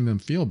or making them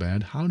feel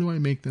bad, how do I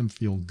make them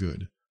feel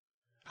good?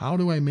 How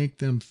do I make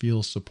them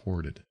feel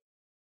supported?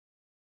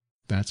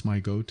 That's my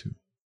go-to.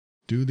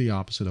 Do the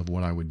opposite of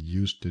what I would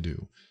used to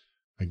do.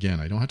 Again,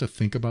 I don't have to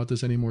think about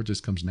this anymore. It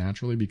just comes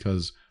naturally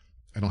because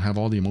I don't have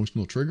all the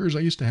emotional triggers I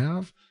used to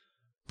have.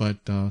 But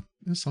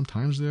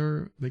sometimes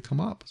they come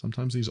up.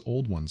 Sometimes these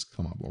old ones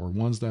come up, or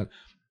ones that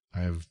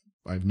I've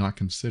not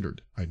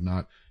considered, I've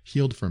not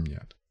healed from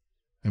yet.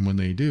 And when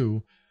they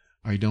do,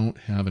 I don't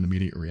have an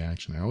immediate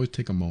reaction. I always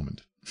take a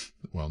moment.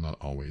 Well, not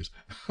always.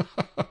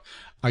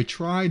 I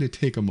try to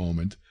take a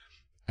moment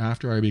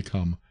after I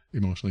become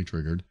emotionally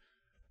triggered,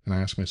 and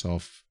I ask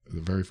myself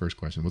the very first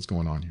question: what's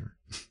going on here?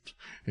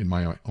 In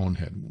my own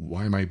head,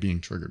 why am I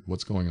being triggered?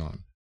 What's going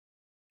on?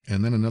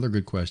 And then another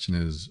good question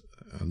is,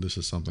 this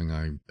is something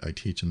I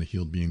teach in the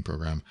Healed Being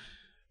program,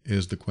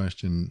 is the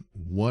question,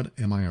 what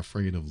am I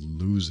afraid of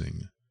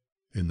losing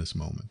in this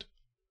moment?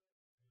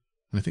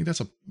 And I think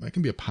that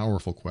can be a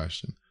powerful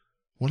question.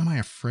 What am I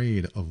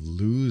afraid of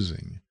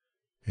losing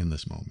in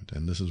this moment?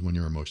 And this is when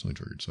you're emotionally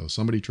triggered. So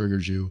somebody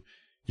triggers you,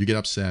 you get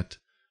upset,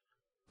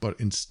 but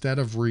instead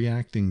of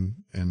reacting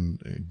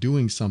and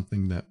doing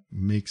something that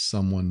makes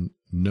someone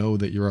know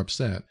that you're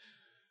upset,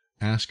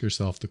 ask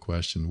yourself the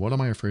question, what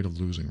am I afraid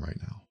of losing right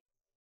now?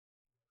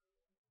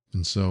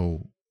 And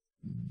so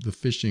the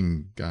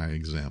fishing guy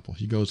example,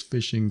 he goes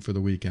fishing for the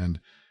weekend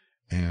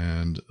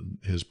and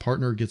his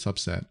partner gets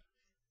upset.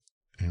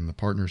 And the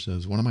partner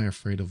says, what am I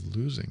afraid of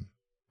losing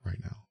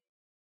right now?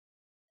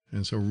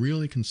 And so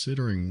really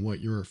considering what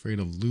you're afraid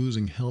of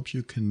losing helps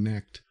you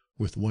connect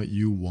with what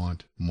you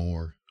want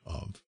more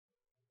of,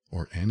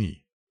 or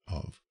any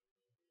of.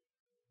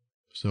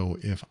 So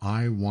if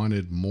I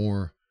wanted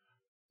more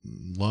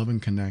love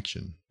and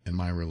connection in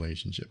my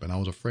relationship, and I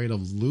was afraid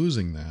of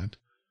losing that,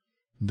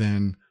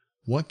 then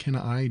what can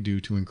I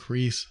do to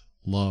increase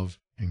love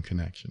and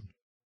connection?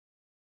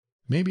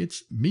 Maybe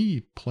it's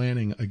me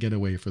planning a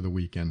getaway for the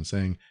weekend,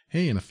 saying,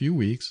 hey, in a few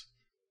weeks,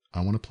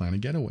 I want to plan a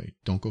getaway.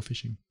 Don't go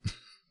fishing.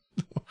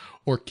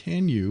 Or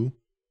can you,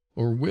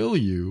 or will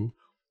you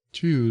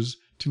choose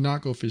to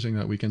not go fishing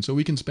that weekend so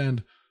we can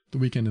spend the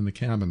weekend in the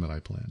cabin that I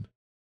planned?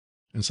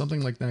 And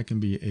something like that can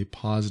be a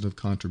positive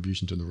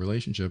contribution to the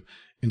relationship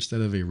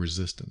instead of a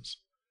resistance.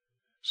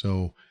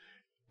 So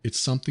it's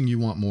something you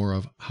want more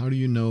of. How do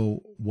you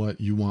know what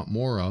you want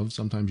more of?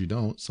 Sometimes you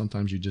don't.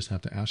 Sometimes you just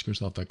have to ask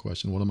yourself that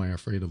question, what am I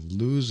afraid of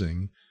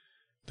losing?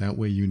 That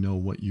way you know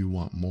what you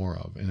want more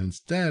of. And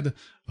instead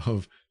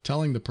of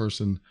telling the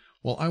person,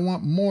 well, I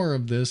want more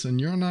of this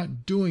and you're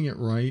not doing it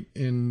right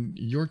and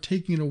you're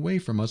taking it away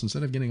from us,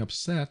 instead of getting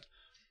upset,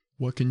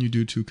 what can you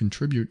do to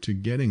contribute to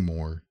getting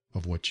more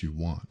of what you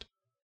want?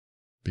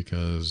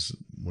 Because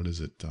what is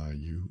it?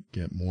 You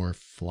get more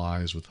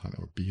flies with honey,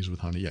 or bees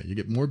with honey. Yeah, you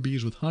get more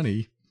bees with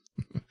honey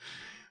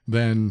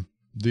than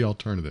the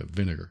alternative,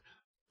 vinegar.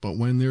 But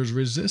when there's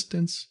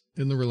resistance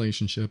in the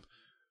relationship,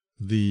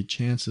 the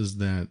chances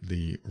that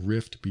the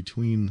rift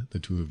between the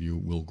two of you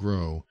will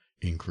grow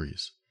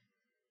increase.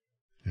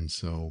 And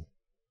so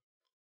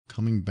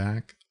coming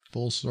back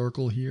full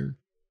circle here,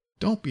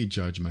 don't be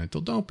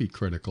judgmental, don't be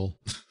critical.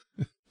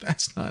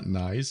 That's not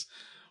nice,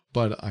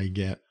 but I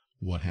get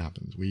what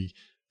happens. We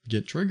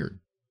get triggered.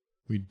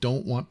 We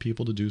don't want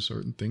people to do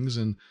certain things,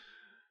 and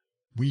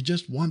we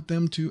just want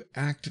them to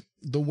act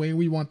the way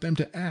we want them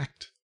to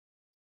act.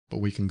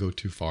 But we can go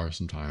too far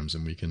sometimes,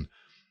 and we can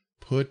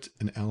put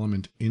an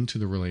element into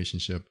the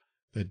relationship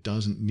that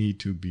doesn't need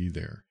to be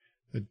there.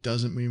 That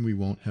doesn't mean we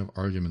won't have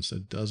arguments.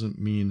 That doesn't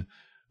mean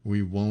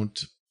we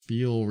won't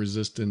feel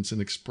resistance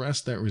and express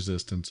that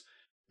resistance.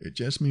 It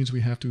just means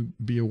we have to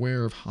be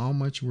aware of how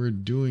much we're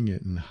doing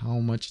it and how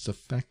much it's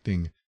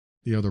affecting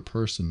the other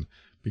person,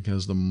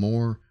 because the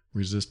more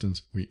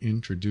resistance we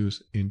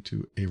introduce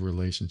into a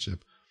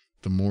relationship,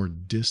 the more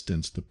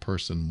distance the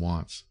person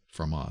wants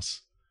from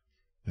us.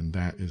 And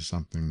that is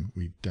something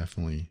we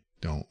definitely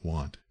don't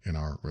want in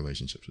our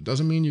relationships. It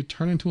doesn't mean you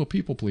turn into a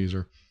people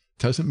pleaser.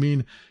 It doesn't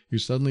mean you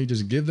suddenly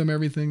just give them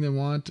everything they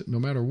want no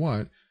matter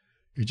what.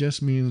 It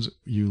just means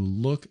you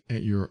look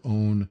at your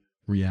own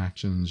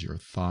reactions, your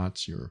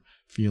thoughts, your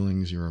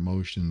feelings, your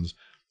emotions,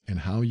 and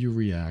how you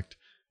react,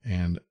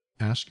 and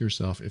ask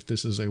yourself if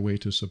this is a way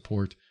to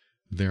support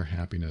their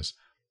happiness,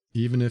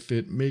 even if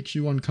it makes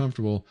you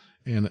uncomfortable.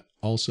 And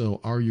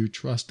also, are you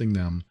trusting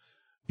them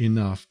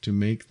enough to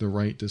make the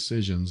right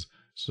decisions,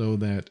 so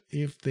that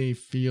if they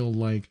feel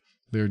like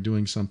they're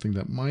doing something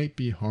that might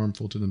be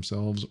harmful to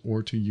themselves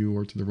or to you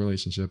or to the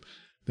relationship,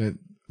 that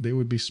they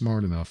would be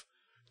smart enough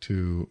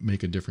to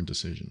make a different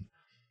decision.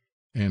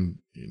 And,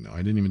 I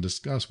didn't even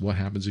discuss what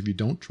happens if you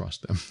don't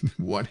trust them.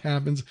 What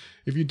happens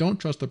if you don't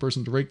trust the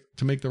person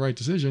to make the right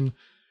decision?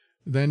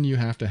 Then you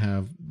have to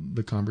have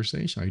the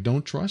conversation. I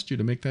don't trust you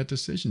to make that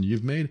decision.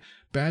 You've made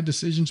bad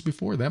decisions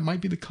before. That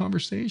might be the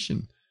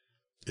conversation.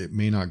 It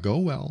may not go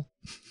well.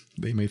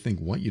 They may think,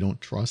 what, you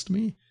don't trust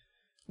me?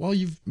 Well,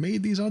 you've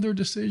made these other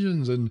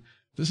decisions and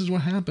this is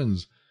what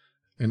happens.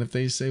 And if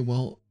they say,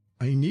 well,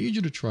 I need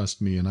you to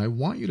trust me and I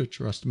want you to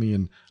trust me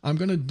and I'm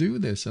going to do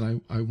this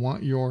and I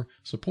want your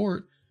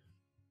support,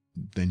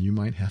 then you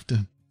might have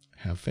to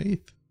have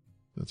faith.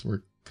 That's where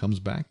it comes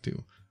back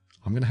to.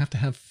 I'm going to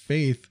have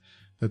faith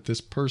that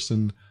this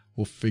person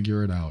will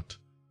figure it out,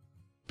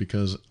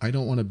 because I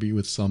don't want to be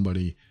with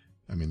somebody.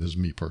 I mean, this is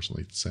me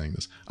personally saying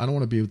this. I don't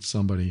want to be with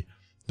somebody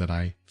that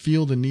I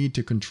feel the need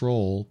to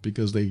control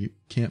because they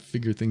can't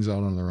figure things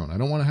out on their own. I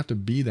don't want to have to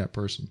be that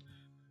person.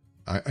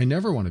 I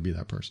never want to be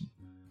that person.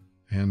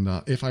 And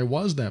if I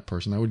was that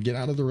person, I would get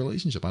out of the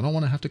relationship. I don't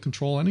want to have to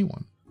control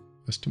anyone.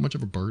 That's too much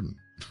of a burden.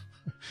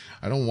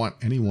 I don't want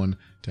anyone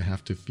to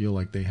have to feel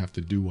like they have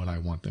to do what I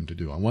want them to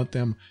do. I want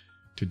them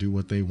to do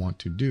what they want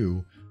to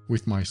do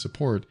with my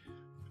support.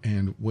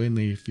 And when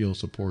they feel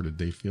supported,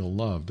 they feel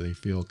loved, they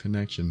feel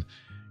connection,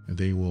 and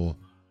they will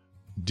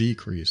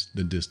decrease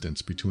the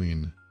distance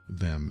between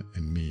them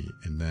and me.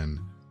 And then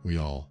we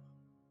all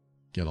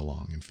get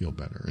along and feel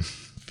better and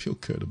feel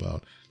good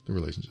about the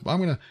relationship.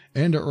 I'm going to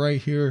end it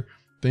right here.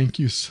 Thank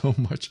you so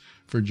much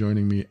for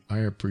joining me. I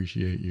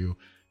appreciate you.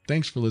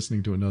 Thanks for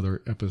listening to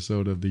another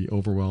episode of The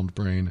Overwhelmed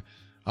Brain.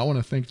 I want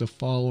to thank the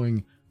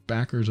following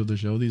backers of the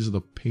show. These are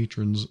the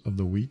patrons of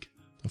the week,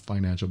 the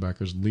financial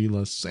backers: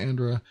 Leela,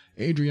 Sandra,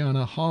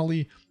 Adriana,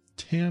 Holly,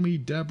 Tammy,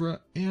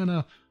 Deborah,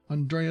 Anna,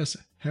 Andreas,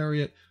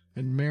 Harriet,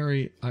 and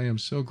Mary. I am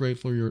so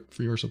grateful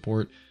for your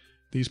support.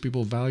 These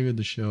people valued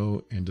the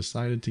show and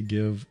decided to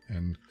give,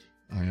 and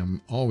I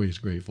am always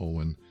grateful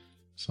when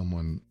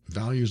someone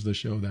values the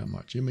show that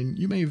much. I mean,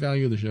 you may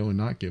value the show and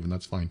not give, and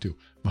that's fine too.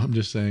 But I'm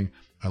just saying,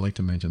 I like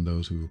to mention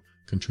those who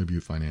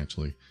contribute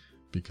financially,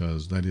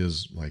 because that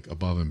is like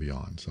above and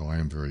beyond. So I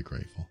am very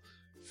grateful.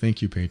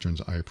 Thank you,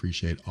 patrons. I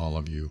appreciate all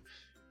of you.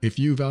 If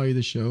you value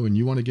the show and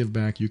you want to give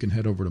back, you can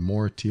head over to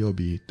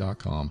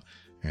moretob.com,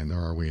 and there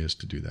are ways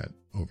to do that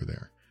over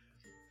there.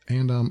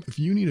 And if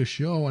you need a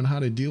show on how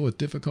to deal with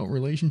difficult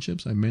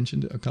relationships, I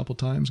mentioned it a couple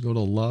times, go to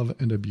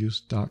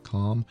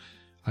loveandabuse.com.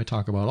 I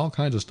talk about all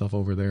kinds of stuff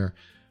over there,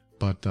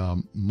 but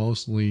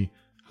mostly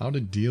how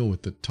to deal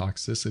with the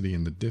toxicity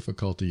and the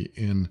difficulty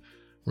in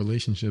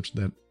relationships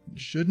that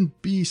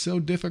shouldn't be so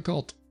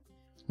difficult.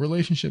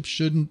 Relationships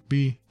shouldn't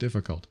be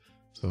difficult.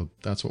 So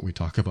that's what we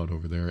talk about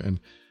over there. And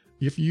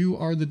if you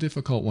are the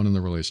difficult one in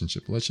the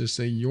relationship, let's just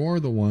say you're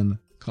the one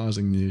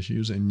causing the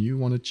issues and you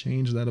want to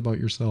change that about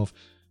yourself,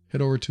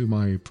 head over to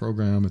my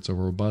program. It's a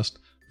robust,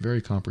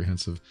 very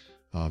comprehensive,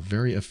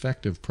 very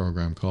effective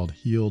program called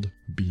Healed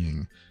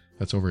Being.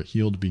 That's over at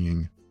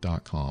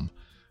healedbeing.com.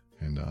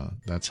 And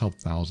that's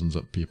helped thousands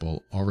of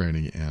people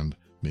already, and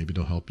maybe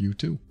it'll help you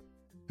too.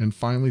 And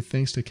finally,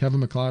 thanks to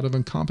Kevin McLeod of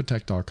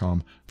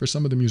Incompetech.com for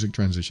some of the music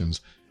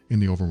transitions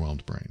in The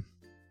Overwhelmed Brain.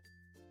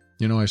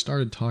 I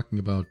started talking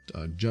about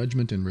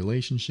judgment in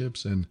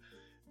relationships, and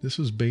this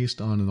was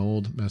based on an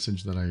old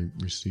message that I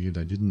received.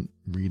 I didn't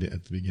read it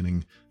at the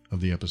beginning of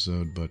the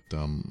episode, but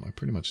I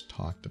pretty much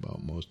talked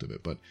about most of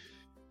it. But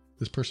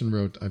this person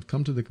wrote, "I've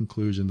come to the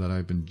conclusion that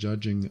I've been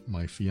judging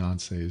my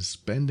fiance's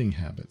spending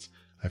habits.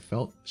 I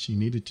felt she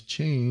needed to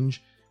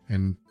change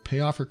and pay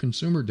off her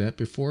consumer debt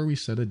before we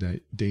set a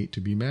date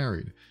to be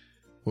married.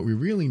 What we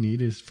really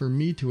need is for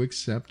me to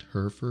accept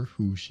her for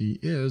who she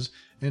is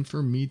and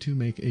for me to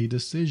make a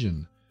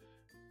decision."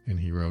 And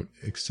he wrote,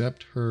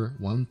 "Accept her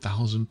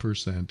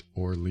 1000%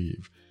 or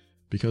leave,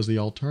 because the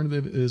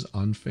alternative is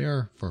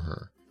unfair for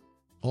her.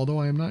 Although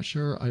I am not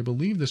sure, I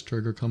believe this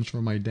trigger comes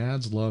from my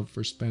dad's love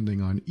for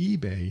spending on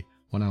eBay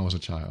when I was a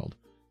child."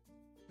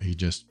 He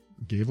just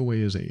gave away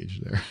his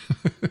age there.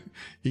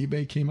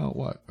 eBay came out,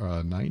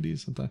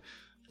 90s sometime?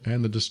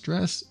 And the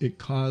distress it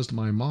caused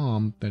my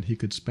mom that he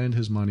could spend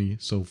his money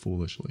so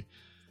foolishly.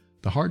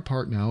 The hard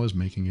part now is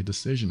making a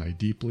decision. I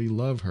deeply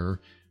love her,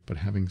 but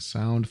having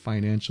sound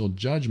financial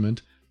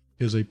judgment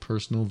is a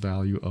personal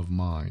value of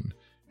mine.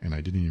 And I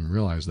didn't even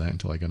realize that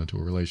until I got into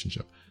a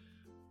relationship.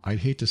 I'd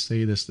hate to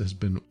say this has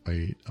been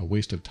a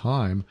waste of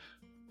time,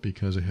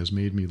 because it has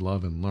made me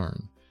love and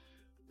learn.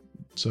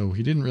 So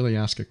he didn't really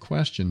ask a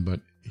question,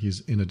 but he's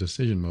in a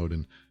decision mode,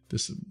 and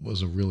this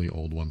was a really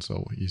old one,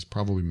 so he's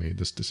probably made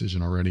this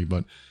decision already,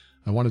 but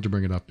I wanted to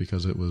bring it up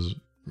because it was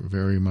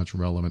very much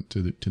relevant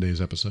to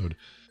today's episode.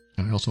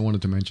 And I also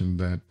wanted to mention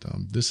that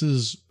this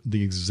is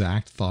the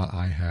exact thought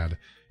I had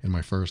in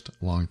my first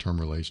long-term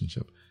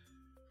relationship.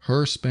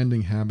 Her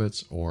spending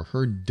habits or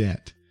her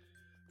debt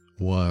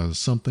was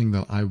something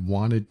that I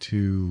wanted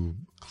to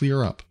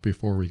clear up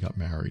before we got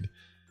married.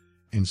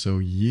 And so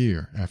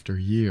year after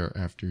year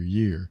after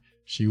year,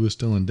 she was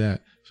still in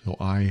debt. So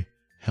I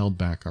held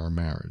back our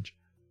marriage.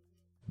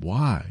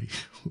 Why?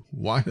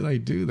 Why did I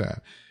do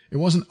that? It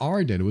wasn't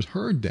our debt. It was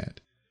her debt.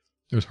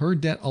 It was her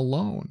debt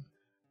alone.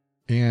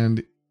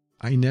 And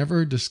I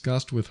never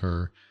discussed with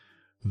her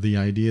the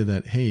idea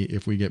that, hey,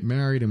 if we get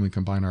married and we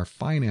combine our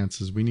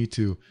finances, we need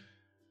to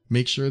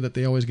make sure that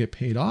they always get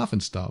paid off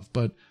and stuff.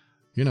 But,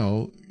 you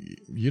know,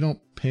 you don't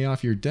pay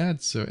off your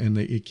debts and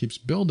it keeps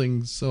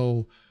building.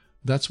 So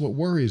that's what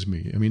worries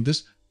me. I mean,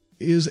 this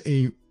is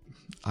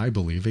I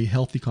believe, a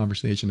healthy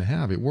conversation to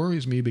have. It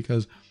worries me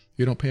because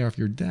you don't pay off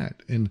your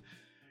debt. And,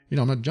 you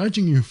know, I'm not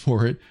judging you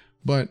for it,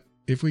 but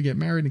if we get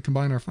married and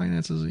combine our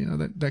finances, you know,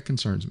 that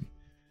concerns me.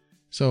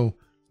 So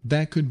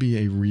that could be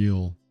a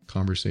real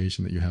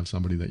conversation that you have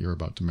somebody that you're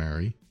about to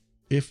marry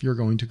if you're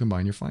going to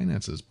combine your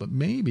finances. But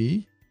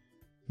maybe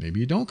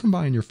you don't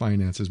combine your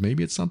finances.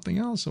 Maybe it's something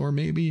else, or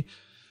maybe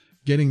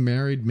getting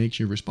married makes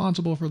you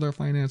responsible for their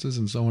finances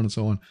and so on and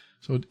so on.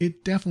 So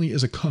it definitely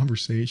is a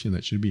conversation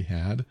that should be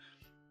had.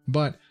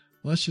 But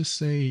let's just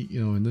say,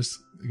 you know, in this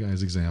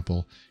guy's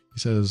example, he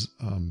says,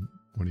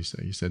 what do you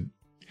say? He said,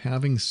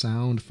 having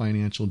sound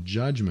financial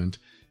judgment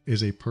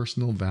is a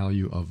personal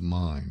value of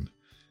mine.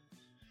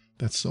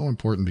 That's so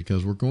important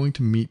because we're going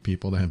to meet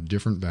people that have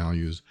different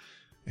values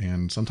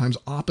and sometimes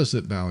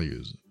opposite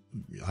values.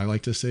 I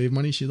like to save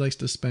money. She likes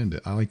to spend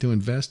it. I like to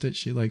invest it.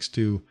 She likes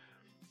to,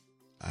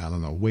 I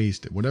don't know,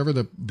 waste it. Whatever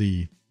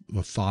the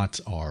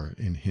thoughts are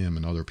in him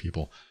and other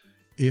people.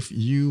 If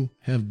you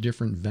have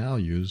different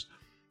values,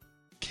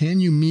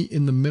 can you meet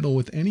in the middle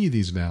with any of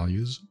these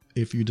values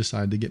if you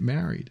decide to get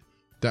married?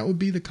 That would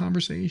be the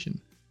conversation.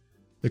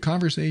 The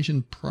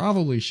conversation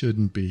probably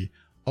shouldn't be,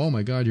 oh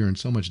my God, you're in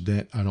so much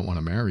debt, I don't want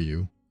to marry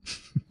you.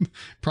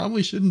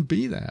 Probably shouldn't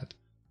be that.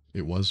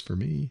 It was for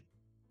me.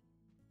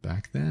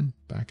 Back then,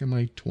 back in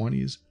my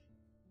 20s,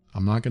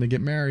 I'm not going to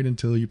get married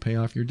until you pay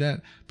off your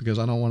debt because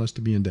I don't want us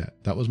to be in debt.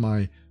 That was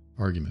my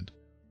argument.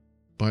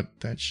 But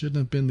that shouldn't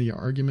have been the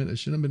argument. It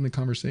shouldn't have been the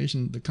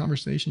conversation. The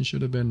conversation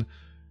should have been,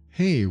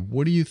 hey,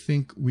 what do you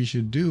think we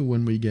should do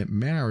when we get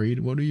married?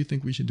 What do you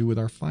think we should do with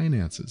our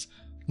finances?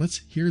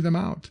 Let's hear them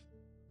out.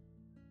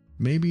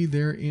 Maybe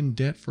they're in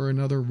debt for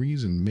another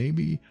reason.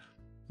 Maybe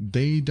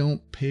they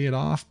don't pay it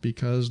off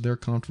because they're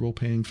comfortable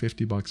paying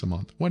 $50 a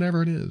month,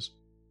 whatever it is.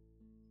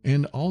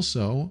 And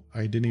also,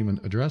 I didn't even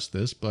address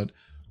this, but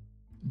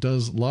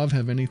does love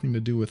have anything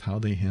to do with how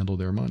they handle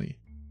their money?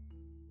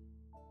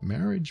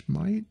 Marriage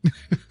might,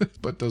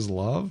 but does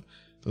love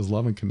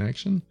and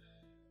connection?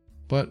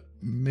 But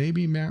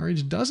maybe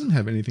marriage doesn't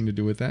have anything to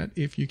do with that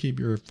if you keep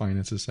your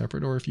finances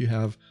separate, or if you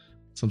have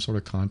some sort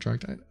of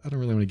contract. I don't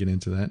really want to get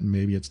into that, and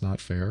maybe it's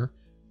not fair.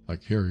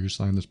 Like, here, you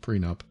sign this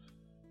prenup.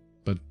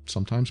 But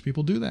sometimes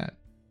people do that.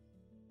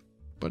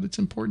 But it's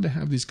important to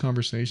have these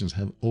conversations,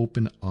 have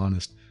open,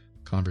 honest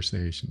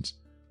conversations.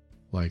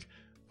 Like,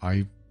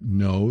 I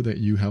know that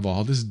you have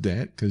all this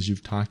debt because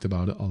you've talked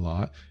about it a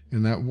lot,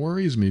 and that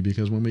worries me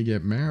because when we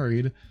get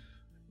married,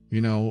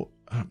 you know,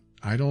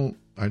 I don't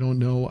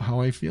know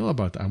how I feel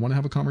about that. I want to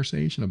have a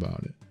conversation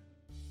about it.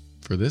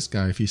 For this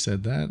guy, if he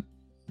said that,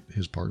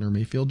 his partner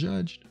may feel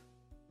judged.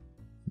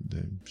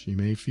 She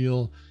may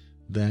feel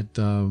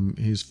that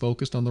he's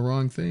focused on the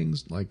wrong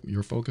things. Like,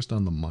 you're focused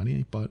on the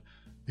money, but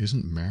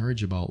isn't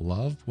marriage about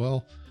love?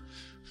 Well,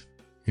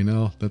 you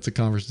know, that's a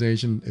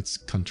conversation. It's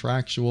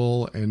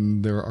contractual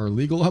and there are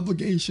legal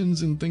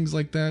obligations and things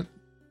like that.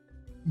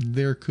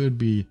 There could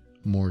be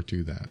more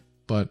to that.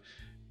 But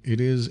it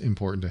is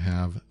important to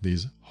have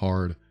these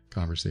hard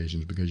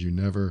conversations because you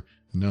never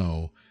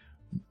know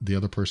the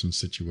other person's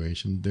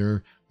situation.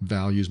 Their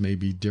values may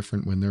be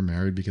different when they're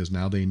married because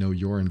now they know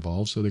you're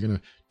involved. So they're going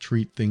to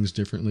treat things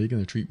differently. They're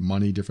going to treat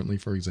money differently,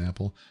 for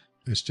example.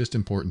 It's just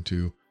important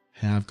to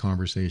have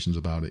conversations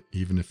about it,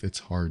 even if it's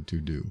hard to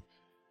do.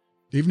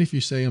 Even if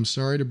you say, I'm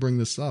sorry to bring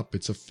this up,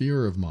 it's a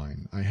fear of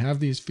mine. I have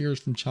these fears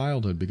from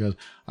childhood because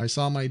I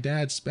saw my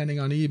dad spending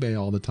on eBay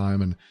all the time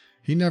and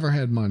he never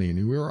had money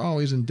and we were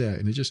always in debt.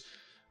 And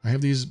I have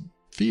these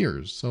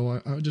fears,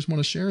 so I just want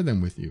to share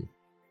them with you.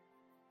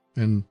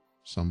 And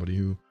somebody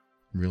who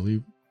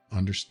really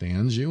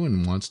understands you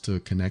and wants to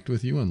connect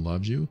with you and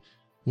loves you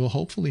will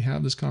hopefully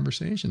have this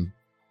conversation.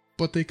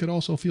 But they could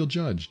also feel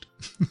judged.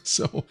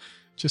 So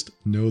just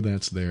know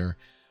that's there.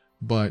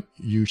 But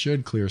you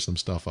should clear some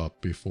stuff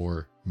up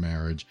before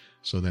marriage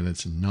so that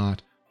it's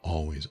not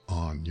always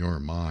on your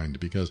mind.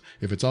 Because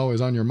if it's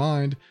always on your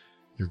mind,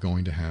 you're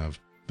going to have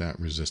that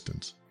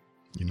resistance.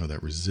 You know,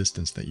 that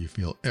resistance that you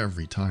feel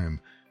every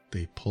time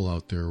they pull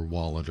out their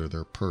wallet or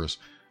their purse.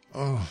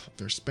 Oh,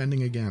 they're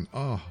spending again.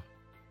 Oh,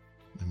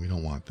 and we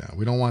don't want that.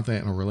 We don't want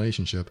that in a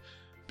relationship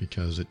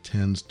because it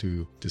tends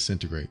to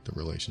disintegrate the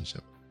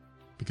relationship.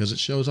 Because it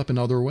shows up in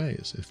other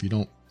ways. If you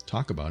don't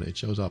talk about it, it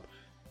shows up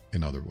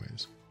in other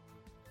ways.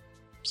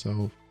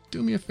 So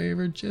do me a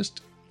favor,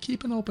 just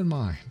keep an open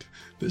mind.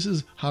 This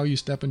is how you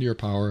step into your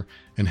power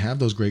and have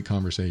those great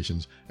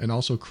conversations and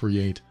also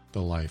create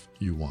the life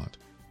you want.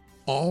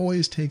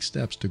 Always take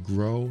steps to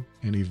grow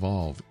and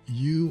evolve.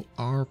 You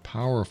are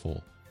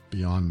powerful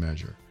beyond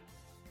measure.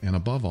 And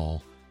above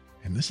all,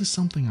 and this is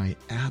something I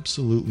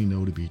absolutely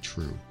know to be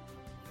true,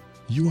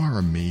 you are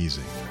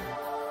amazing.